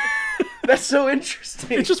interesting. That's so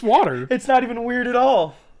interesting. It's just water. It's not even weird at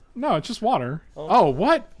all. No, it's just water. Oh,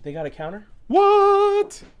 what? They got a counter?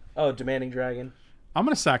 What? Oh, Demanding Dragon. I'm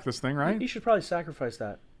gonna sack this thing, right? You should probably sacrifice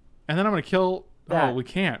that. And then I'm gonna kill... That. Oh, we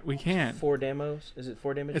can't. We can't. 4 damos? Is it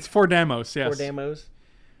 4 damage? It's 4 damos, yes. 4 damos?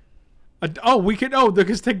 Oh, we could... Oh,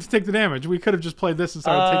 because take the damage. We could have just played this and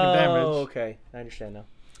started taking damage. Oh, okay. I understand now.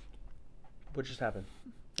 What just happened?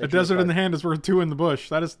 A desert in the hand is worth 2 in the bush.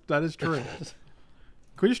 That is true.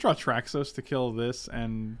 Could we just draw Traxos to kill this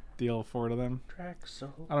and deal 4 to them?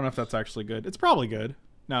 Traxos. I don't know if that's actually good. It's probably good.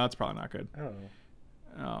 No, it's probably not good. I don't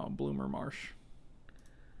know. Oh, Blooming Marsh.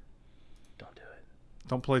 Don't do it.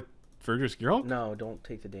 Don't play Verdurous Gearhulk? No, don't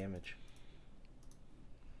take the damage.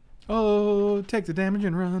 Oh, take the damage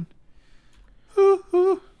and run. Ooh,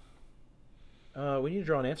 ooh. We need to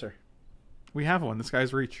draw an answer. We have one. This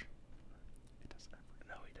guy's reach.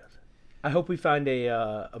 No, he doesn't. I hope we find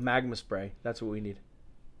a Magma Spray. That's what we need.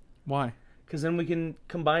 Why? Because then we can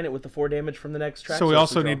combine it with the 4 damage from the next Traxos. So we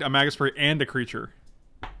also need a Magma Spray and a creature.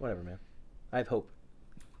 Whatever, man. I have hope.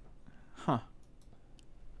 Huh.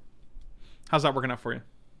 How's that working out for you?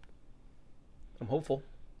 I'm hopeful.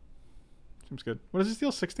 Seems good. What does this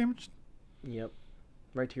deal? 6 damage? Yep.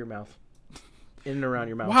 Right to your mouth. In and around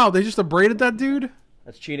your mouth. Wow, they just abraded that dude?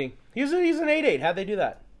 That's cheating. He's an 8/8. How'd they do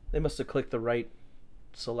that? They must have clicked the right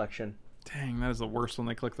selection. Dang, that is the worst when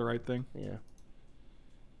they click the right thing. Yeah.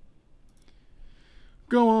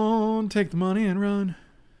 Go on, take the money and run.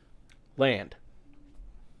 Land.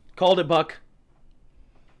 Called it, Buck.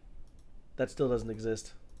 That still doesn't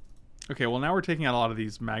exist. Okay, well now we're taking out a lot of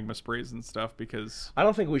these Magma Sprays and stuff because... I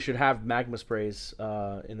don't think we should have Magma Sprays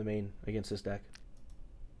in the main against this deck.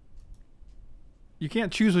 You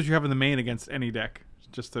can't choose what you have in the main against any deck,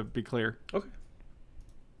 just to be clear. Okay.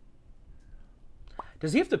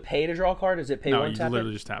 Does he have to pay to draw a card? Does it pay No, one you tap?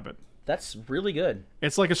 literally just tap it. That's really good.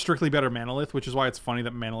 It's like a strictly better Manolith, which is why it's funny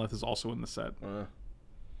that Manolith is also in the set.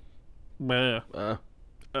 Bleh.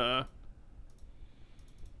 Alright,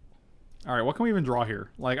 what can we even draw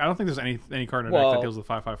here? Like, I don't think there's any card in a deck that deals with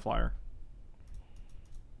 5/5 flyer.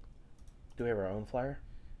 Do we have our own flyer?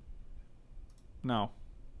 No.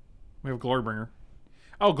 We have Glorybringer.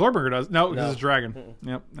 Oh, Glorybringer does. No, because it's Dragon.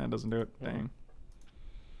 Yep, that doesn't do it. Dang.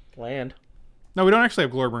 Land. No, we don't actually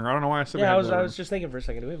have Glorybringer. I don't know why I said we had I was just thinking for a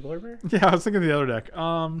second. Do we have Glorybringer? Yeah, I was thinking of the other deck.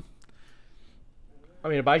 I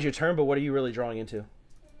mean, it buys you a turn, but what are you really drawing into?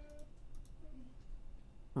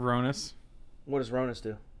 Rhonas. What does Rhonas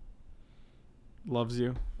do? Loves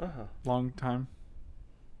you. Uh-huh. Long time.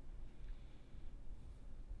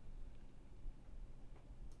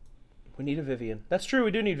 We need a Vivien. That's true,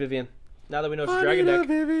 we do need Vivien. Now that we know it's a dragon deck.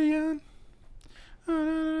 Vivien.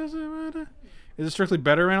 Is it strictly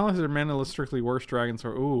better Manolith or Manolith strictly worse Dragon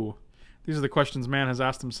Sword? Ooh. These are the questions man has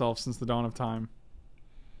asked himself since the dawn of time.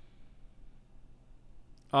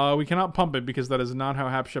 We cannot pump it because that is not how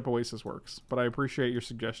Hashep Oasis works. But I appreciate your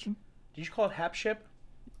suggestion. Did you call it Hashep?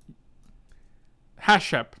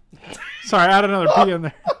 Hashep. Sorry, I added another P in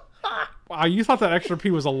there. Wow, you thought that extra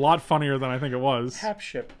P was a lot funnier than I think it was.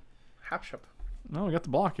 Hashep. Hashep. No, we got the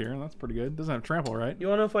block here. That's pretty good. Doesn't have trample, right? You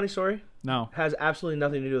want to know a funny story? No. Has absolutely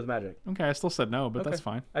nothing to do with magic. Okay, I still said no, but that's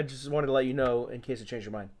fine. I just wanted to let you know in case it changed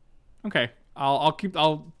your mind. Okay, I'll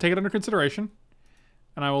take it under consideration,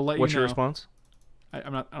 and I will let you know. What's your response? I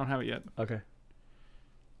don't have it yet. Okay.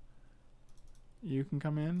 You can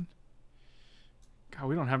come in. God,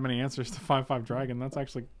 we don't have many answers to 5/5 dragon. That's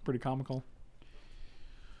actually pretty comical.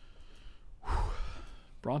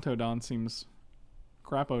 Brontodon seems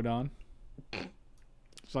crapodon.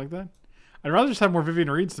 Just like that. I'd rather just have more Vivien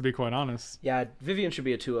Reids, to be quite honest. Yeah, Vivien should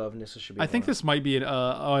be a 2 of, Nissa should be a I think 1 of. this might be an, oh,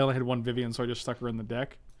 I only had one Vivien, so I just stuck her in the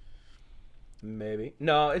deck. Maybe.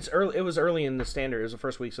 No, it's early. It was early in the standard. It was the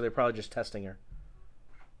first week, so they're probably just testing her.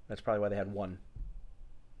 That's probably why they had 1.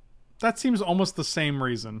 That seems almost the same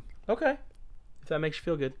reason. Okay. If that makes you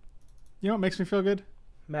feel good. You know what makes me feel good?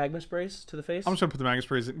 Magma sprays to the face? I'm just gonna put the Magma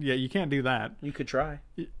Sprays in. Yeah, you can't do that. You could try.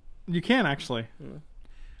 You can, actually.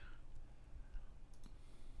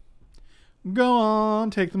 Go on,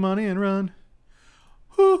 take the money and run.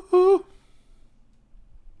 Hoo hoo.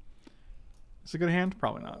 Is it a good hand?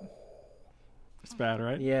 Probably not. It's bad,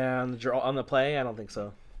 right? Yeah, on the draw, on the play, I don't think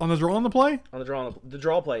so. On the draw on the play? On the draw, the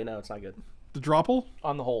draw play, no, it's not good. The drawple?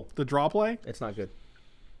 On the hole, The draw play? it's not good.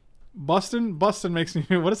 Bustin' makes me...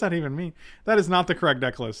 What does that even mean? That is not the correct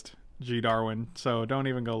deck list, G. Darwin. So don't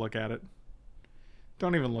even go look at it.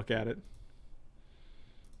 Don't even look at it.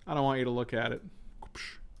 I don't want you to look at it.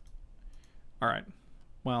 Alright.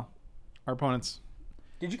 Well, our opponents...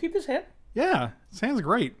 Did you keep this hand? Yeah, this hand's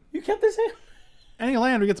great. You kept this hand? Any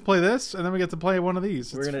land, we get to play this, and then we get to play one of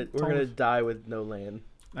these. We're gonna die with no land.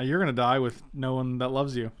 Now you're gonna die with no one that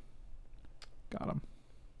loves you. Got him.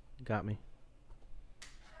 Got me.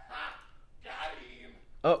 Got him.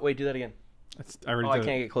 Oh wait, do that again. I already Oh, I did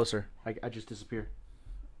can't it. get closer. I just disappear.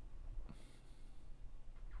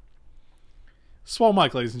 Swole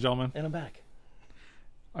Mike, ladies and gentlemen. And I'm back.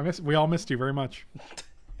 We all missed you very much.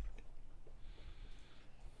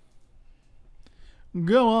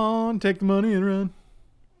 Go on, take the money and run.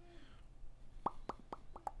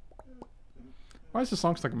 Why is this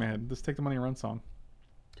song stuck in my head? This Take the Money and Run song.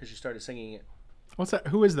 Because you started singing it. What's that?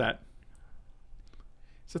 Who is that?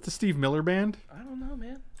 Is that the Steve Miller Band? I don't know,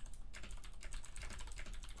 man.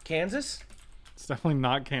 Kansas? It's definitely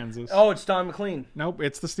not Kansas. Oh, it's Don McLean. Nope,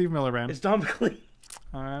 it's the Steve Miller Band. It's Don McLean.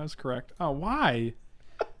 That was correct. Oh, why?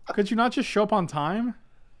 Could you not just show up on time?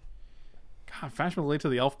 God, fashionably late to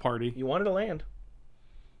the elf party. You wanted a land.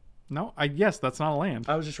 No, yes, that's not a land.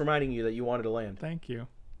 I was just reminding you that you wanted a land. Thank you.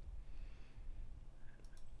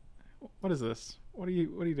 What is this? What are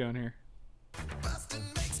you doing here?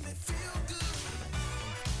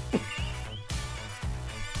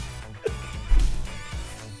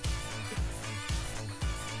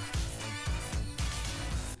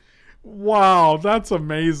 Wow, that's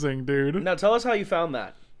amazing, dude. Now tell us how you found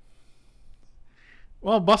that.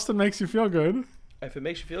 Well, bustin' makes you feel good. If it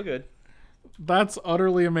makes you feel good. That's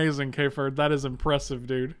utterly amazing, K-Ford. That is impressive,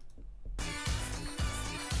 dude.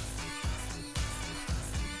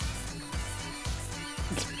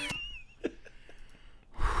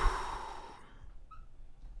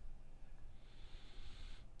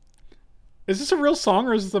 Is this a real song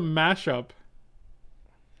or is this a mashup?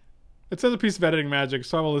 It says a piece of editing magic,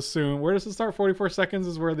 so I will assume. Where does it start? 44 seconds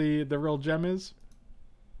is where the real gem is.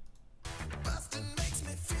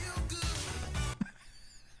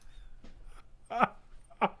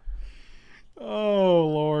 Oh,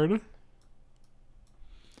 Lord.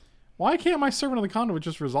 Why can't my Servant of the Conduit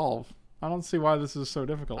just resolve? I don't see why this is so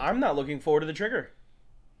difficult. I'm not looking forward to the trigger.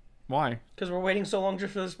 Why? Because we're waiting so long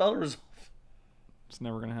just for the spell to resolve. It's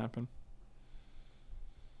never going to happen.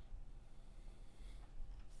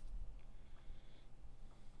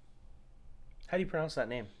 How do you pronounce that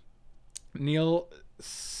name? Neil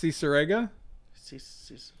Cicerega?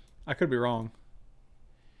 I could be wrong.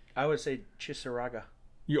 I would say Chisaraga.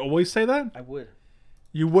 You always say that? I would.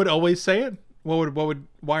 You would always say it?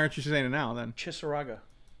 Why aren't you saying it now then? Chisaraga.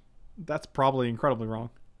 That's probably incredibly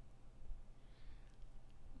wrong.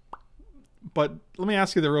 But let me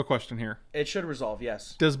ask you the real question here. It should resolve,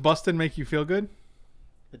 yes. Does bustin' make you feel good?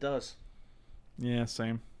 It does. Yeah,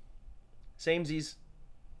 same. Samesies.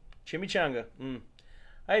 Chimichanga.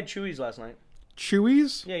 I had Chewy's last night.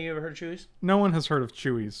 Chewy's? Yeah, you ever heard of Chewy's? No one has heard of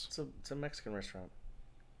Chewy's. It's a Mexican restaurant.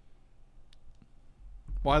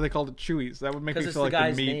 Why they called it Chewy's? That would make me Because it's feel the like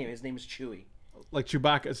guy's the meat. name. His name is Chewy. Like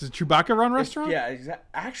Chewbacca. Is it a Chewbacca run restaurant? Yeah,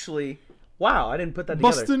 actually, wow, I didn't put that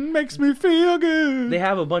together. Bustin' makes me feel good. They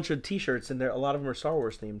have a bunch of T-shirts, and a lot of them are Star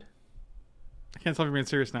Wars themed. I can't tell if you're being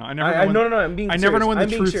serious now. No, I'm being serious. I never know when the I'm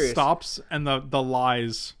being truth serious. stops and the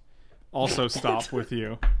lies also stop with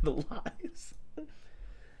you. The lies.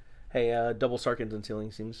 Hey, double Sarkhan's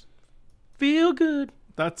Unsealing seems feel good.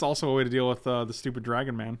 That's also a way to deal with the stupid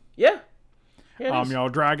Dragon Man. Yeah. Yeah, I'm your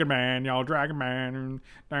Dragon Man,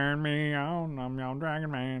 turn me on, I'm your Dragon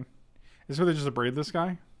Man. Is this where they just braid this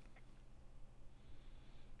guy?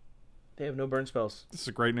 They have no burn spells. This is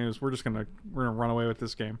great news. We're gonna run away with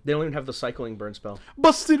this game. They don't even have the cycling burn spell.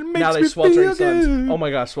 Busted makes Now they me Sweltering feel good. Suns. Oh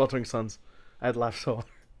my gosh, Sweltering Suns. I'd laugh so hard.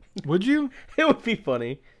 Would you? It would be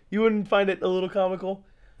funny. You wouldn't find it a little comical?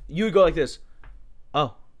 You would go like this.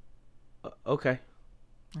 Oh. Okay.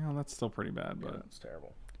 Well, that's still pretty bad, but It's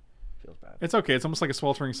terrible. Feels bad. it's okay. It's almost like a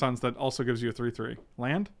Sweltering Suns that also gives you a 3/3.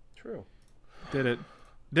 Land? True. Did it.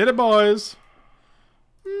 Did it, boys.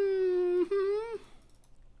 Mm-hmm.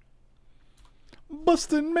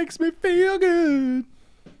 Busted makes me feel good.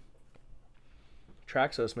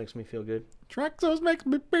 Traxos makes me feel good. Traxos makes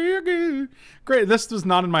me feel good. Great. This was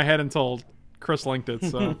not in my head until Chris linked it,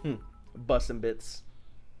 so. Bustin' bits.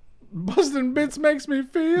 Bustin' bits makes me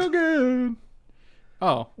feel good.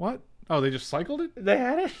 Oh, what? Oh, they just cycled it? They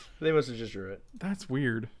had it? They must have just drew it. That's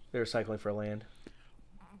weird. They were cycling for land.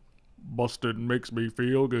 Busted makes me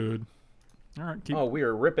feel good. All right, keep. Oh, we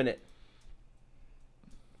are ripping it.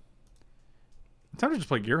 Time to just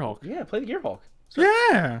play Gearhulk. Yeah, play the Gearhulk.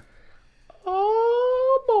 Yeah.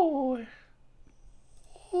 Oh, boy.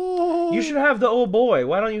 Oh. You should have the oh boy.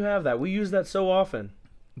 Why don't you have that? We use that so often.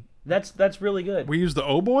 That's really good. We use the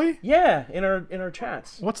oh boy? Yeah, in our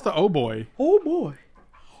chats. What's the oh boy? Oh boy.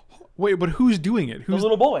 Wait, but who's doing it? The Who's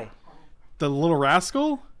little boy. the little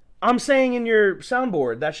rascal? I'm saying in your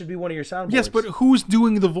soundboard. That should be one of your soundboards. Yes, but who's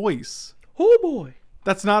doing the voice? oh boy.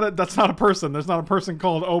 That's not a person. There's not a person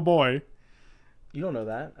called oh boy. You don't know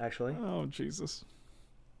that, actually. Oh Jesus.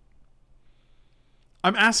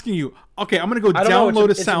 I'm asking you. Okay, I'm gonna go I don't know. download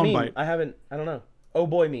a It's a meme. soundbite. I don't know. Oh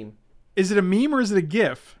boy meme. Is it a meme or is it a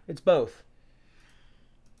GIF? It's both.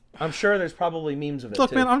 I'm sure there's probably memes of it. Look,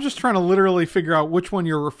 too. man, I'm just trying to literally figure out which one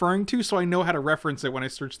you're referring to so I know how to reference it when I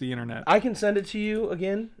search the internet. I can send it to you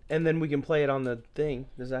again, and then we can play it on the thing.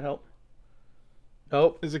 Does that help?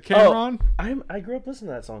 Oh, Is it Cameron? I grew up listening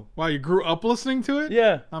to that song. Wow, you grew up listening to it?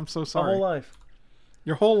 Yeah, I'm so my sorry. whole life.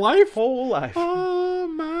 Your whole life? Whole life. All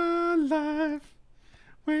my life.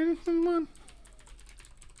 Waiting for one.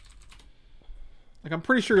 Like, I'm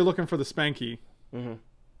pretty sure you're looking for the Spanky. Mm-hmm.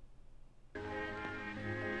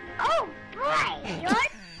 Oh,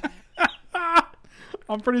 boy.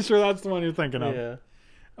 I'm pretty sure that's the one you're thinking of. Yeah.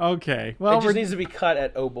 Okay. Well, It just needs to be cut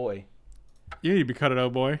at oh boy. you need to be cut it, oh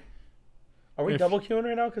boy. Are we If- double queuing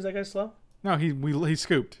right now because that guy's slow? No, he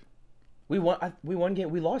scooped. We won. We won game.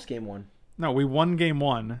 We lost game one. No, we won game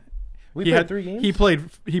one. We He played had 3 games.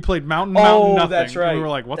 He played Mountain, Oh, nothing. that's right. And we were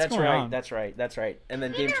like, what's that's going right. on? That's right. That's right. And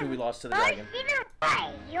then game 2 we lost to the dragon. Boy,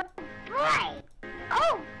 you're boy.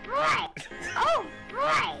 Oh, boy. Oh,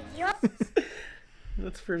 boy. You're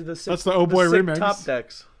That's for the sick, That's the Oh Boy sick remix. top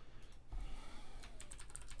decks.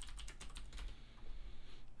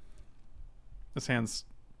 This hand's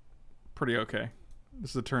pretty okay.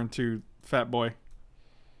 This is a turn 2 fat boy.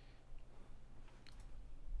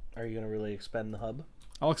 Are you gonna really expend the hub?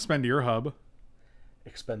 I'll expend your hub.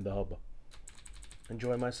 Expend the hub.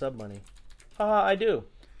 Enjoy my sub money. Haha, I do.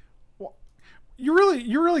 You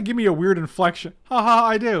really give me a weird inflection. Haha,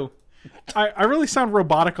 I do. I really sound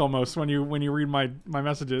robotic almost when you read my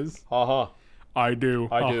messages. Haha. I do.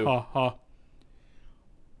 I Ha, do. Ha, ha.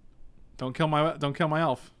 Don't kill my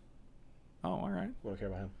elf. Oh, all right. I don't care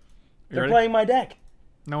about him. You They're ready? playing my deck.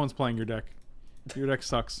 No one's playing your deck. Your deck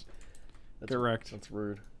sucks. Get wrecked. That's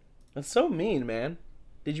rude. That's so mean, man.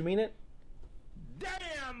 Did you mean it?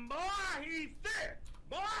 Damn, boy, he's thick.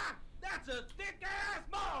 Boy, that's a thick ass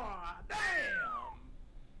boy. Damn.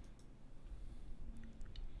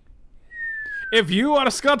 If you are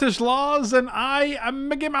Scottish laws, then I am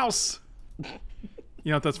Mickey Mouse. You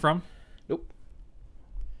know what that's from? Nope.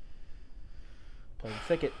 Playing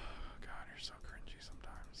Thicket. God, you're so cringy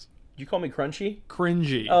sometimes. You call me crunchy?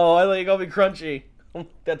 Cringy. Oh, I like you call me crunchy.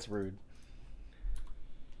 That's rude.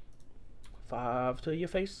 5 to your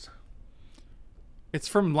face. It's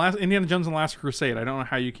from Indiana Jones and the Last Crusade. I don't know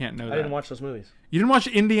how you can't know that. I didn't watch those movies. You didn't watch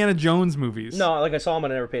Indiana Jones movies? No, like I saw them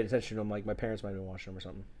and I never paid attention to them. Like my parents might have been watching them or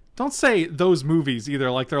something. Don't say those movies either.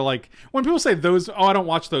 Like they're like when people say those. Oh, I don't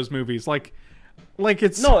watch those movies. Like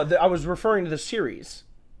it's No, I was referring to the series.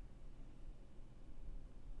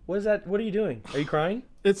 What is that? What are you doing? Are you crying?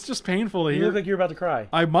 It's just painful to You hear. look like you're about to cry.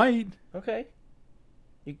 I might. Okay.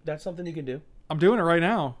 That's something you can do. I'm doing it right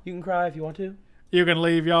now. You can cry if you want to. You can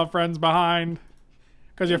leave your friends behind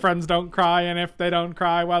because your friends don't cry, and if they don't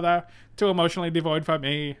cry, well, they're too emotionally devoid for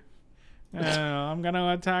me. I'm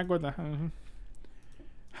gonna attack with the.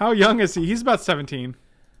 How young is he? He's about 17.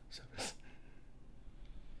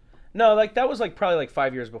 No, like that was like probably like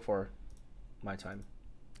 5 years before my time.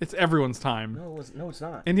 It's everyone's time. No, it's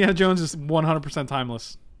not. Indiana Jones is 100%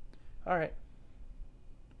 timeless. All right.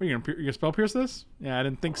 Are you gonna spell pierce this? Yeah, I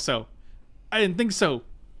didn't think so. I didn't think so.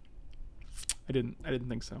 I didn't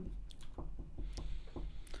think so.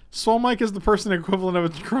 Soul Mike is the person equivalent of a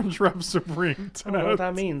Crunchwrap Supreme. I don't know what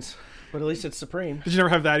that means, but at least it's Supreme. Did you never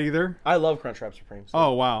have that either? I love Crunchwrap Supreme. So.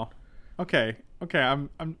 Oh wow. Okay. I'm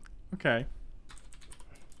okay.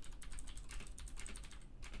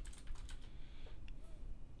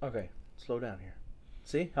 Okay, slow down here.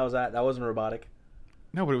 See? How's that? That wasn't robotic.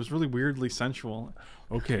 No, but it was really weirdly sensual.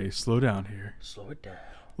 Okay, slow down here. Slow it down.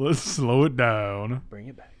 Let's slow it down. Bring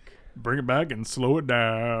it back. Bring it back and slow it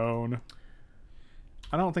down.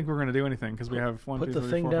 I don't think we're going to do anything because we have one, Put two, the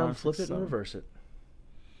three, thing four, down, five, flip six, it, and 7. reverse it.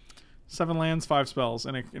 7 lands, 5 spells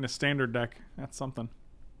in a standard deck. That's something.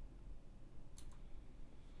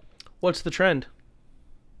 What's the trend?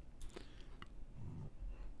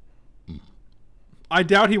 I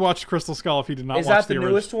doubt he watched Crystal Skull if he did not Is watch that the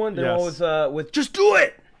newest one? The Yes. one with Just Do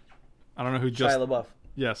It! I don't know who just... Shia LaBeouf.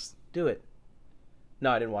 Yes. Do it.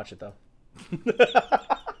 No, I didn't watch it, though.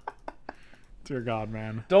 Dear God,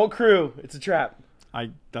 man. Don't crew. It's a trap.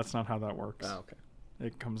 That's not how that works. Oh, okay.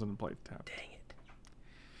 It comes into play tap. Dang it.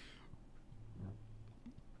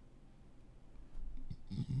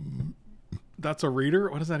 That's a reader?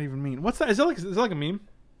 What does that even mean? What's that? Is that like a meme?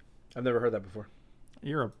 I've never heard that before.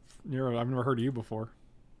 I've never heard of you before.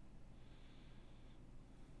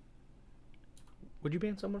 Would you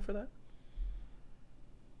ban someone for that?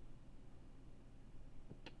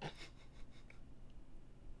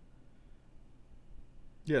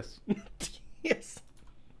 Yes. Yes.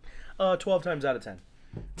 12 times out of 10.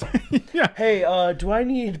 Yeah. Hey, do I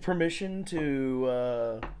need permission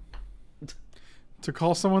to To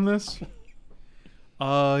call someone this?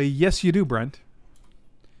 Yes you do, Brent.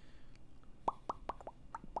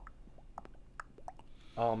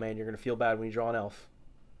 Oh man, you're gonna feel bad when you draw an elf.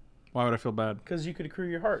 Why would I feel bad? Because you could accrue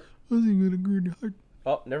your heart. Oh,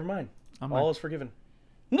 Oh, never mind. I'm All like- is forgiven.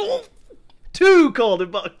 2 called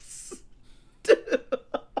it bucks. 2.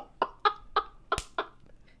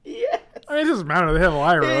 Yes. I mean, it doesn't matter. They have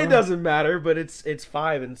Lyra. It doesn't matter, but it's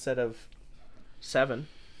 5 instead of 7.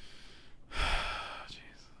 Jeez.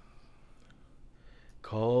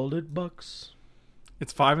 Called it bucks.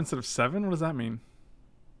 It's 5 instead of 7? What does that mean?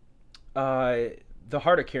 The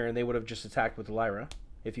Heart of Kiran, they would have just attacked with Lyra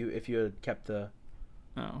if you had kept the.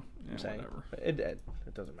 Oh, yeah, Saying. whatever.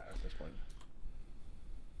 It doesn't matter at this point.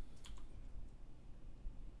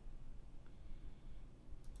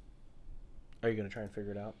 Are you gonna try and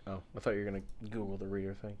figure it out? Oh, I thought you were gonna Google the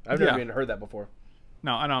reader thing. I've never even heard that before.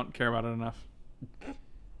 No, I don't care about it enough.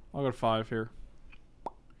 I'll go to 5 here.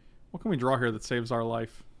 What can we draw here that saves our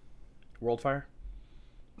life? Worldfire.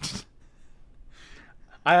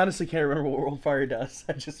 I honestly can't remember what Worldfire does.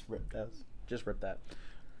 I just ripped that. Just ripped that.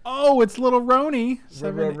 Oh, it's little Roni.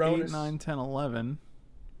 7, Rhonas. 8, 9, 10, 11.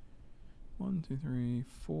 1, 2, 3,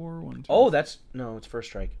 4. 1, 2. Oh, that's no. It's first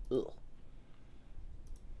strike. Ugh.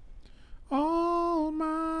 All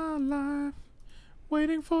my life,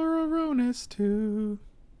 waiting for a Rhonas to.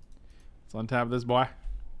 Let's untap this boy.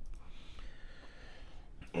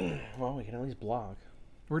 Well, we can at least block.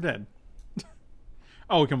 We're dead.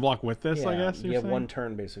 Oh, we can block with this, I guess. You have one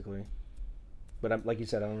turn basically. But like you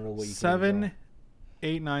said, I don't know what you can 7,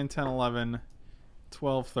 8, 9, 10, 11,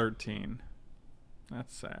 12, 13.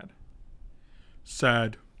 That's sad.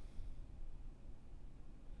 Sad.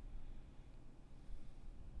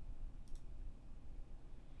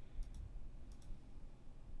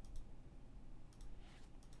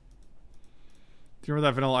 Do you remember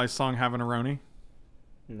that Vanilla Ice song, Having a Roni?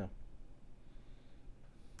 No.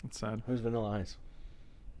 That's sad. Who's Vanilla Ice?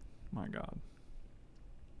 My God.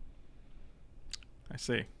 I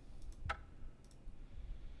see.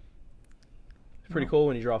 It's pretty cool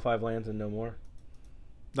when you draw 5 lands and no more.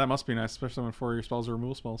 That must be nice, especially when 4 of your spells are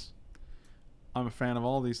removal spells. I'm a fan of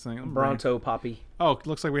all these things. Bronto Poppy. Oh, it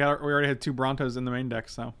looks like we already had 2 Brontos in the main deck,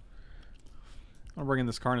 so I'll bring in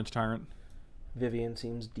this Carnage Tyrant. Vivien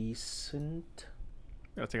seems decent.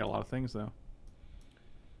 Gotta take out a lot of things though.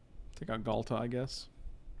 Take out Ghalta, I guess.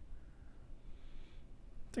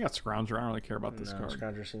 Take out Scrounger. I don't really care about this card.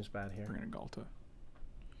 Scrounger seems bad here. Bring in Ghalta.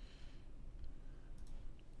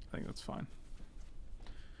 I think that's fine.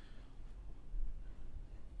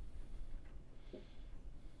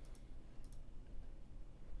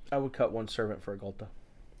 I would cut 1 servant for a Ghalta.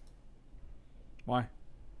 Why?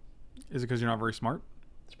 Is it because you're not very smart?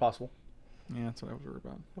 It's possible. Yeah, that's what I was worried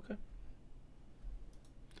about. Okay.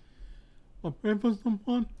 I'm praying for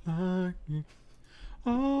someone like you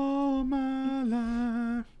all my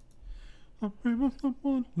life. I'm praying for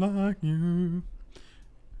someone like you.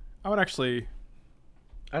 I would actually.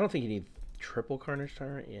 I don't think you need triple Carnage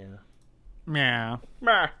Tyrant. Yeah.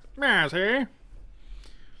 Yeah. Yeah, see?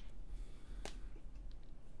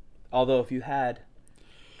 Although if you had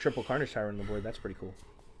triple Carnage Tyrant on the board, that's pretty cool.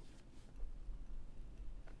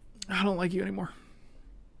 I don't like you anymore.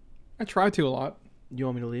 I try to a lot. You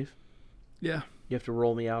want me to leave? Yeah. You have to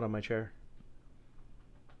roll me out on my chair.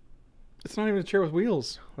 It's not even a chair with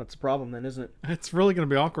wheels. That's the problem then, isn't it? It's really going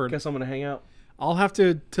to be awkward. Guess I'm going to hang out. I'll have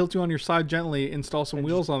to tilt you on your side gently, install some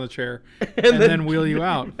wheels on the chair, and and then wheel you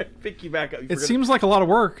out. Pick you back up. It seems like a lot of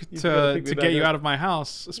work forgot to to pick me get you back out up. of my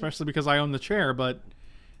house, especially because I own the chair, but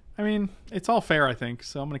I mean, it's all fair, I think,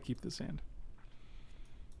 so I'm going to keep this hand.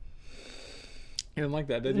 You didn't like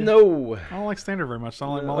that, did you? No. I don't like standard very much,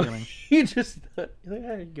 so I don't like mulliganing. You just... You're like,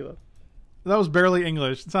 I didn't give up. That was barely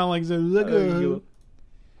English. It sounded like...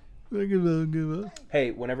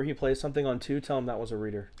 Hey, whenever he plays something on 2, tell him that was a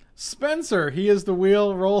reader. Spencer, he is the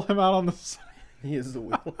wheel. Roll him out on the side. He is the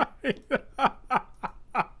wheel.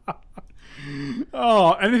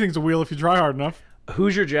 Oh, anything's a wheel if you try hard enough.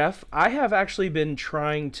 Who's your Jeff? I have actually been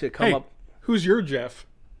trying to come Hey, up... who's your Jeff?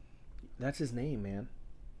 That's his name, man.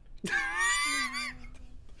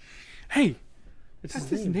 Hey, It's that's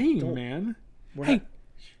his name, Don't- man. we're Hey, not-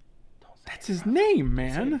 that's his name, Say it in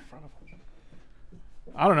man. front of him.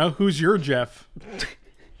 I don't know. Who's your Jeff? Do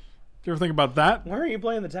you ever think about that? Why aren't you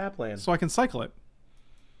playing the tap land? So I can cycle it.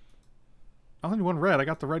 I only need one red. I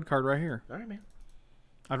got the red card right here. All right, man.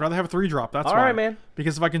 I'd rather have a 3-drop. That's All why. right, man.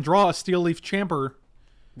 Because if I can draw a Steel Leaf Champer,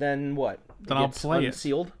 Then what? Then I'll Gets play it.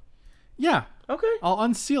 unsealed? yeah, Okay. I'll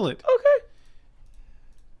unseal it. Okay.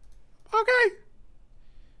 Okay.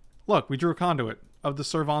 Look, we drew a Conduit of the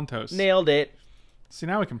Cervantos. Nailed it. See,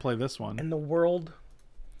 now we can play this one. And the world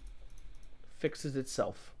fixes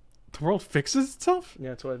itself. The world fixes itself? Yeah,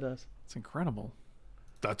 that's what it does. It's incredible.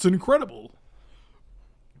 That's incredible.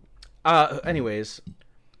 Anyways,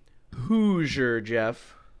 who's your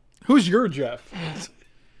Jeff? Who's your Jeff?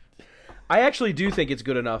 I actually do think it's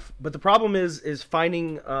good enough, but the problem is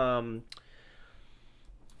finding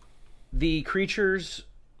the creatures.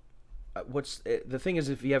 The thing is,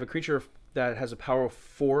 if you have a creature that has a power of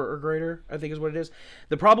 4 or greater, I think is what it is.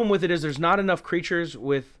 The problem with it is there's not enough creatures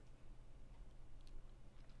with.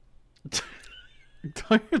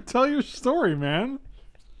 Tell your story, man.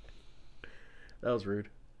 That was rude.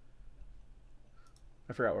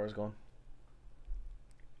 I forgot where I was going.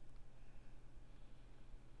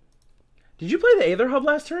 Did you play the Aether Hub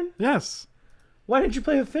last turn? Yes. Why didn't you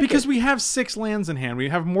play the Thicket? Because we have 6 lands in hand. We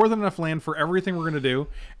have more than enough land for everything we're going to do,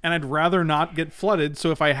 and I'd rather not get flooded,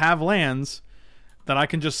 so if I have lands that I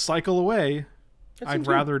can just cycle away, I'd seems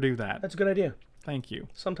good. rather do that. That's a good idea. Thank you.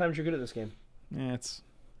 Sometimes you're good at this game. Yeah, it's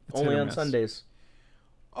Only hit or on miss. Sundays.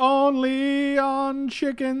 Only on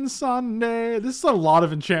Chicken Sunday. This is a lot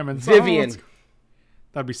of enchantments. Vivien.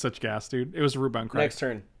 That'd be such gas, dude. It was a Rootbound Crag. Next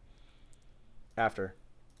turn. After.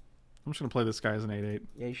 I'm just going to play this guy as an 8/8.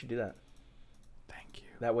 Yeah, you should do that. Thank you.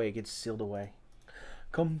 That way it gets sealed away.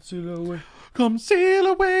 Come seal away. Come sail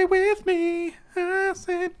away with me. I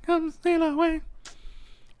said, come sail away.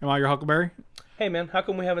 Am I your Huckleberry? Hey, man, how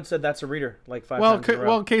come we haven't said that's a reader like 5 Well, times in a row?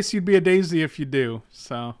 well, in case you'd be a daisy if you do.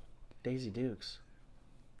 So Daisy Dukes.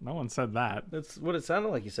 no one said that. That's what it sounded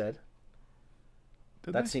like you said.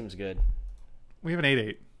 Did That they? seems good. We have an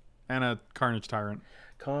 8/8 and a Carnage Tyrant.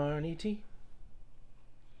 Carney T.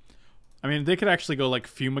 I mean, they could actually go like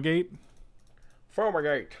Fumigate. Fumigate.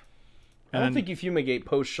 I And don't then- think you fumigate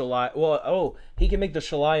post Shalai. Well, he can make the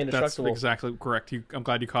Shalai That's indestructible. exactly correct. I'm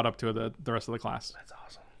glad you caught up to the rest of the class. That's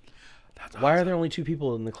awesome. Why are there only 2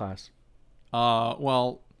 people in the class?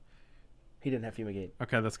 Well, He didn't have fumigate.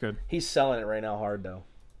 okay, that's good. He's selling it right now hard, though.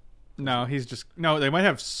 No, he's just no. They might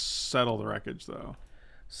have Settle the Wreckage though.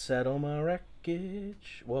 Settle my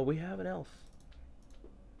wreckage. Well, we have an elf.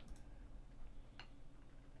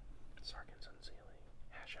 Sarkhan's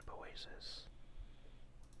Unsealing. Hashep Oasis.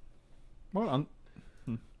 What?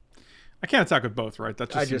 I can't attack with both, right? That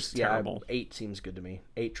just seems terrible. 8 seems good to me.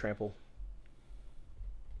 8 trample.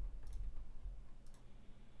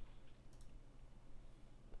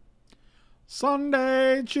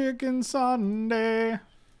 Sunday, Chicken Sunday.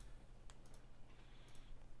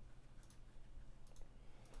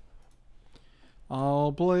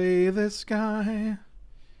 I'll play this guy.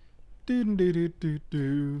 Do do do do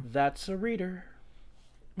do. That's a reader.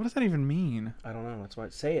 What does that even mean? I don't know. That's why I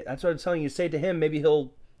say it. That's what I'm telling you. Say it to him. Maybe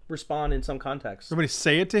he'll respond in some context. Somebody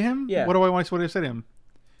say it to him? Yeah. What do I say to him?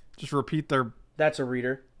 Just repeat their. That's a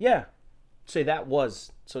reader. Yeah. Say that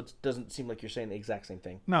was. So it doesn't seem like you're saying the exact same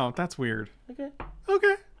thing. No, that's weird. Okay.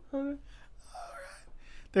 Okay. Okay.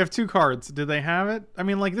 They have 2 cards. Did they have it? I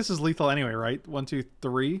mean, like, this is lethal anyway, right? 1, 2,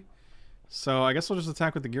 3. So I guess we'll just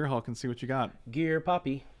attack with the Gearhulk and see what you got. Gear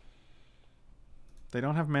Poppy. They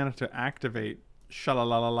don't have mana to activate.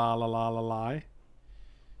 Sha-la-la-la-la-la-la-la.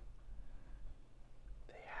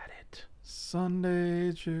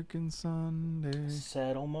 Sunday, chicken Sunday.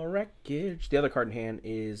 Settle my wreckage. The other card in hand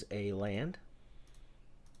is a land.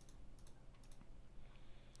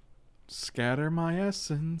 Scatter my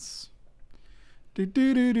essence. Do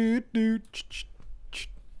do do do do.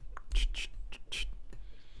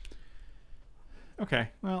 Okay,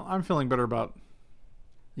 well, I'm feeling better about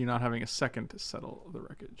you not having a second to settle the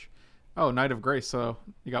wreckage. Oh, Knight of Grace. So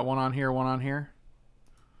you got one on here, one on here.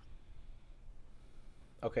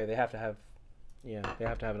 Okay, they have to have. Yeah, they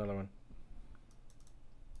have to have another one.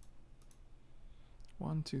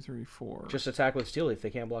 1, 2, 3, 4. Just attack with Steel Leaf. They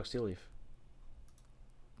can't block Steel Leaf.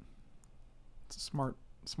 It's a smart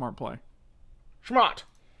play. Schmott!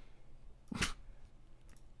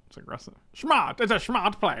 It's aggressive. Schmott! It's a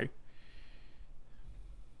schmott play.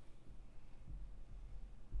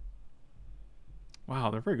 Wow,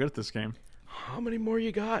 they're very good at this game. How many more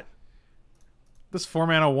you got? This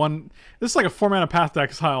 4-mana one. This is like a 4-mana path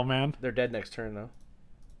deck style, man. They're dead next turn, though.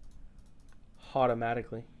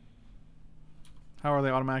 Automatically. How are they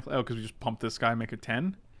automatically? Oh, because we just pump this guy and make it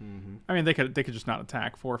 10? Mm-hmm. I mean, they could just not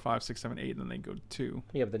attack. 4, 5, 6, 7, 8, and then they go to 2.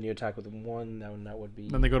 Yeah, but then you attack with 1, then that would be...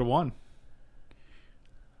 Then they go to 1.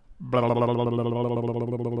 Am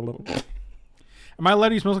I allowed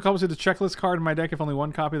to use multiple copies of the checklist card in my deck if only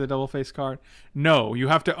one copy of the double face card? No, you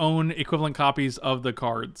have to own equivalent copies of the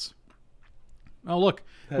cards. Oh, look.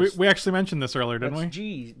 We actually mentioned this earlier, didn't we?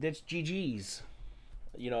 That's GG's.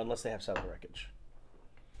 You know, unless they have Settle the Wreckage.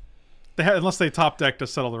 Unless they top deck to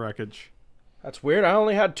settle the wreckage. That's weird. I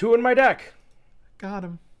only had 2 in my deck. Got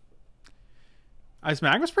him. Is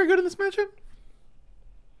Magma Spray good in this matchup?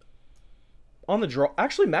 On the draw...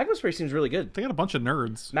 Actually, Magma Spray seems really good. They got a bunch of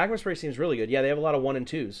nerds. Magma Spray seems really good. Yeah, they have a lot of 1 and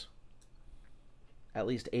 2s. At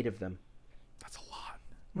least 8 of them. That's a lot.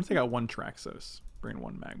 What if they got 1 Traxos? Bring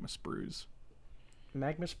 1 Magma Sprues.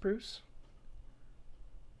 Magma Spruce?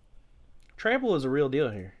 Trample is a real deal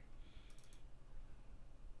here.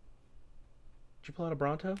 Did you pull out a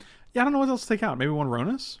Bronto? Yeah, I don't know what else to take out. Maybe 1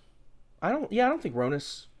 Rhonas? I don't think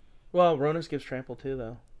Rhonas... Well, Rhonas gives Trample too,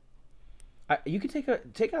 though. You could take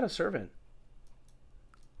out a Servant.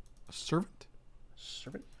 A Servant?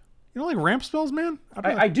 Servant? You don't like ramp spells, man?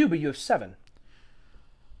 I do, but you have 7.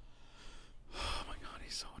 Oh my god,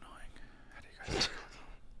 he's so annoying. How do you guys...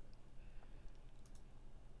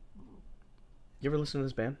 You ever listen to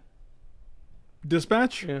this band?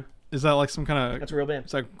 Dispatch? Yeah. Is that like some kind of... That's a real band.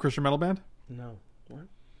 Is that a Christian metal band? No. What?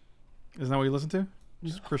 Isn't that what you listen to?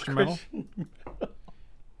 Just Christian metal? You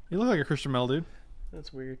look like a Christian metal dude.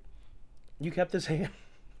 That's weird. You kept this hand.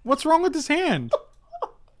 What's wrong with this hand?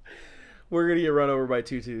 We're going to get run over by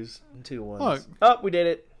 2 2s and 2 1s. Look. Oh, we did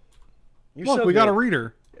it. You're Look, so we good. got a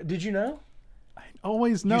reader. Did you know? I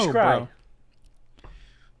always know, You bro.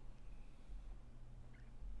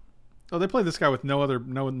 Oh, they play this guy with no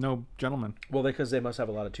gentleman. Well, because they must have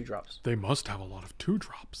a lot of 2-drops. They must have a lot of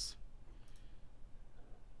 2-drops.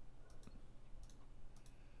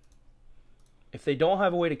 If they don't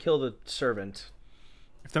have a way to kill the Servant...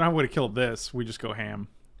 If they don't have a way to kill this, we just go ham.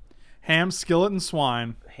 Ham, skillet, and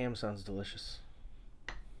swine. Ham sounds delicious.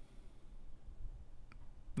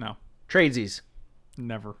 No. Tradesies.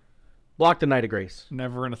 Never. Block the Knight of Grace.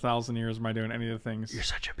 Never in 1,000 years am I doing any of the things. You're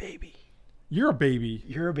such a baby. You're a baby.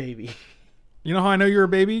 You're a baby. You know how I know you're a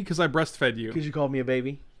baby? Because I breastfed you. Because you called me a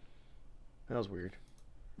baby? That was weird.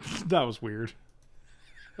 That was weird.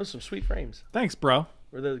 Those are some sweet frames. Thanks, bro.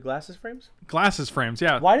 Were those glasses frames? Glasses frames,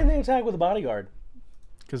 yeah. Why did they attack with a bodyguard?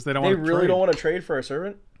 Because they don't They want to really don't want to trade for a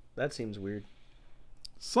Servant? That seems weird.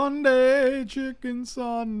 Sunday, chicken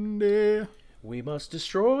Sunday. We must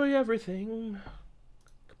destroy everything.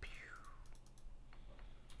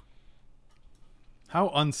 How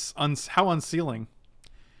unsealing.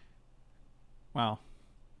 Wow.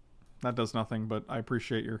 That does nothing, but I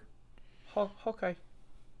appreciate your... Okay.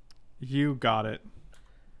 You got it.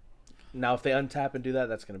 Now, if they untap and do that,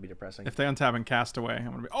 that's going to be depressing. If they untap and cast away, I'm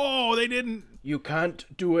going to be... Oh, they didn't! You can't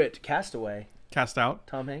do it. Castaway. Cast out?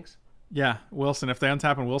 Tom Hanks? Yeah, Wilson. If they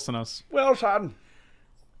untap and Wilson us. Wilson!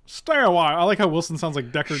 Stay a while. I like how Wilson sounds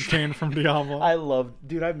like Deckard Cain from Diablo. I love...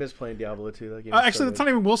 Dude, I miss playing Diablo 2. That game Actually, that's not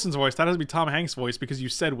even Wilson's voice. That has to be Tom Hanks' voice because you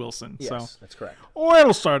said Wilson. Yes, so. that's correct.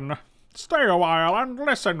 Wilson! Stay a while and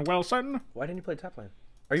listen, Wilson. Why didn't you play Tapland?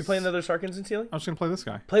 Are you playing the other Sarkhans in Unsealing? I'm just going to play this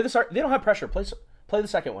guy. Play the They don't have pressure. Play the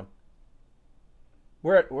second one.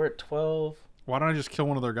 We're at 12. Why don't I just kill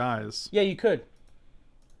one of their guys? Yeah, you could.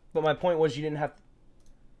 But my point was you didn't have...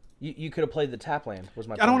 You could have played the Tapland, was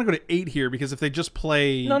my point. I don't want to go to 8 here because if they just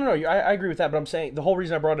play... No. I agree with that, but I'm saying the whole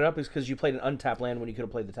reason I brought it up is because you played an untapped land when you could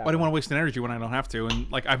have played the Tapland. I didn't want to waste an energy when I don't have to.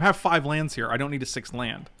 And, like, I have 5 lands here. I don't need a 6th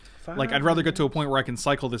land. Like, I'd rather get to a point where I can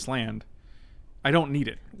cycle this land I don't need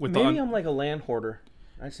it. With Maybe I'm like a land hoarder.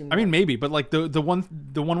 I mean, maybe, but like the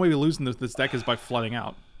one way we lose in this deck is by flooding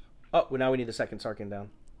out. Oh, well, now we need the second Sarkhan down,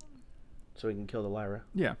 so we can kill the Lyra.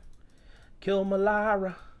 Yeah. Kill my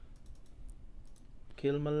Lyra.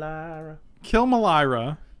 Kill my Lyra. Kill my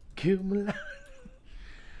Lyra. Kill my Lyra.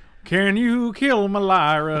 Can you kill my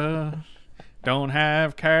Lyra? Don't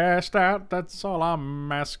have cast out, that's all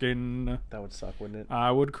I'm asking. That would suck, wouldn't it?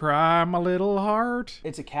 I would cry my little heart.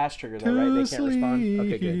 It's a cast trigger, though, right? They can't respond.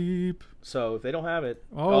 Okay, good. Sleep. So if they don't have it,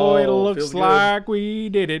 Oh, it looks feels good. like we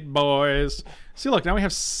did it, boys. See, look, now we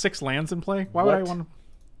have 6 lands in play. Why would I What? want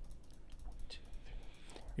to...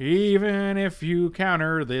 Even if you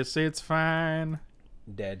counter this, it's fine.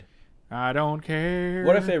 Dead. I don't care.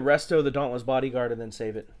 What if they resto the Dauntless Bodyguard and then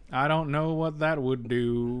save it? I don't know what that would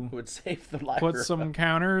do. It would save the Lyra. Put some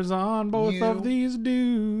counters on both of these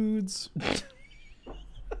dudes.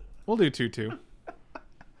 We'll do 2/2.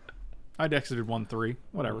 I'd exited 1/3.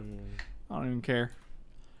 Whatever. I don't even care.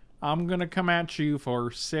 I'm gonna come at you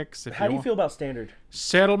for 6. If How do you feel about Standard?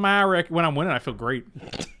 Settle my when I'm winning, I feel great.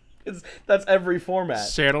 That's every format.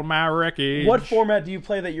 Settle my wreckage. What format do you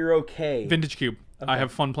play that you're okay? Vintage Cube. I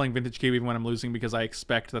have fun playing Vintage Cube even when I'm losing because I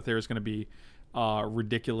expect that there's going to be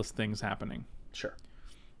ridiculous things happening. Sure.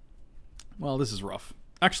 Well, this is rough.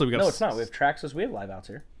 Actually, we got. No, it's not. We have Traxos. We have live outs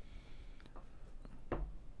here.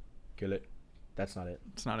 Kill it. That's not it.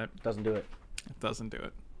 It's not it. Doesn't do it. It doesn't do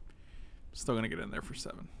it. Still going to get in there for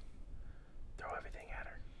 7. Throw everything at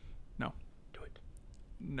her. No. Do it.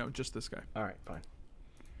 No, just this guy. All right, fine.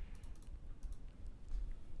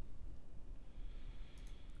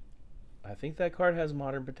 I think that card has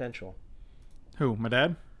modern potential. Who? My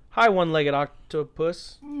dad? Hi, one-legged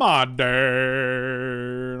octopus. My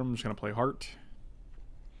dad. I'm just going to play Heart.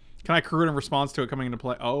 Can I crew it in response to it coming into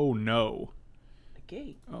play? Oh, no.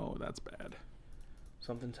 Negate. Oh, that's bad.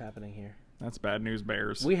 Something's happening here. That's bad news,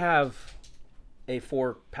 Bears. We have a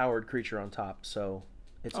 4-powered creature on top, so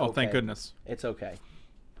it's okay. Oh, thank goodness. It's okay.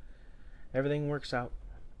 Everything works out.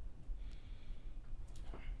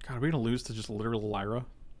 God, are we going to lose to just literal Lyra?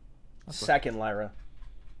 Second Lyra.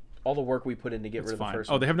 All the work we put in to get rid of the first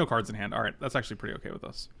Oh, one. they have no cards in hand. All right, that's actually pretty okay with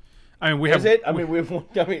us. I mean, we have. Is it? I mean, we have one.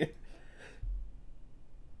 I mean,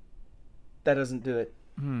 that doesn't do it.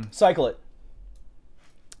 Cycle it.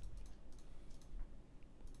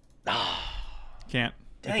 Can't.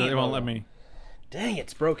 Dang It it, won't let Mono. me. Dang,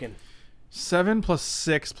 it's broken. 7 +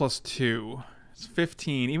 6 + 2. It's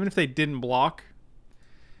 15. Even if they didn't block.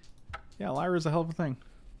 Yeah, Lyra's a hell of a thing.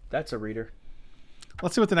 That's a reader.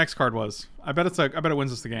 Let's see what the next card was. I bet it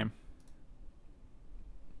wins us the game.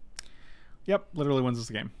 Yep, literally wins us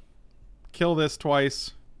the game. Kill this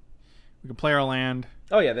twice. We can play our land.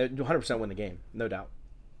 Oh yeah, they 100% win the game, no doubt.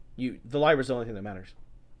 The Lyra's the only thing that matters.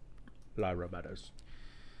 Lyra matters.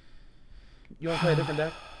 You want to play a different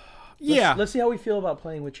deck? Yeah. Let's see how we feel about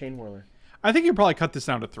playing with Chain Whirler. I think you probably cut this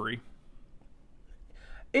down to 3.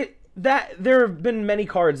 There have been many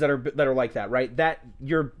cards that are like that, right? That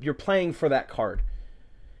you're playing for that card.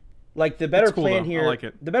 Like the better cool, plan though. here. I like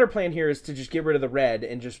it. The better plan here is to just get rid of the red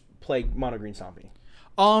and just play mono green Stompy.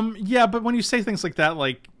 Yeah, but when you say things like that,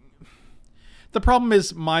 like the problem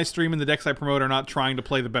is my stream and the decks I promote are not trying to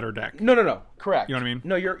play the better deck. No. Correct. You know what I mean?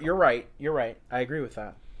 No, you're right. You're right. I agree with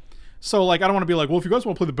that. So, like, I don't want to be like, well, if you guys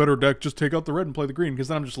want to play the better deck, just take out the red and play the green, because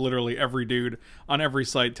then I'm just literally every dude on every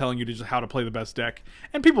site telling you just how to play the best deck.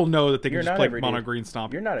 And people know that they can You're just not play every mono dude. green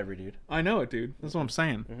stomp. You're not every dude. I know it, dude. That's what I'm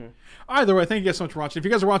saying. Either way, thank you guys so much for watching. If you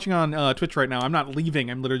guys are watching on Twitch right now, I'm not leaving.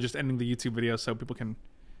 I'm literally just ending the YouTube video so people can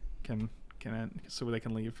end, so they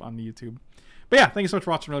can leave on the YouTube. But yeah, thank you so much for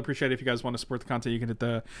watching. Really appreciate it. If you guys want to support the content, you can hit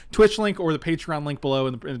the Twitch link or the Patreon link below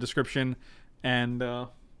in the description. And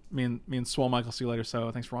me and Swole Mike will see you later.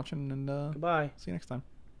 So thanks for watching, and Goodbye. see you next time.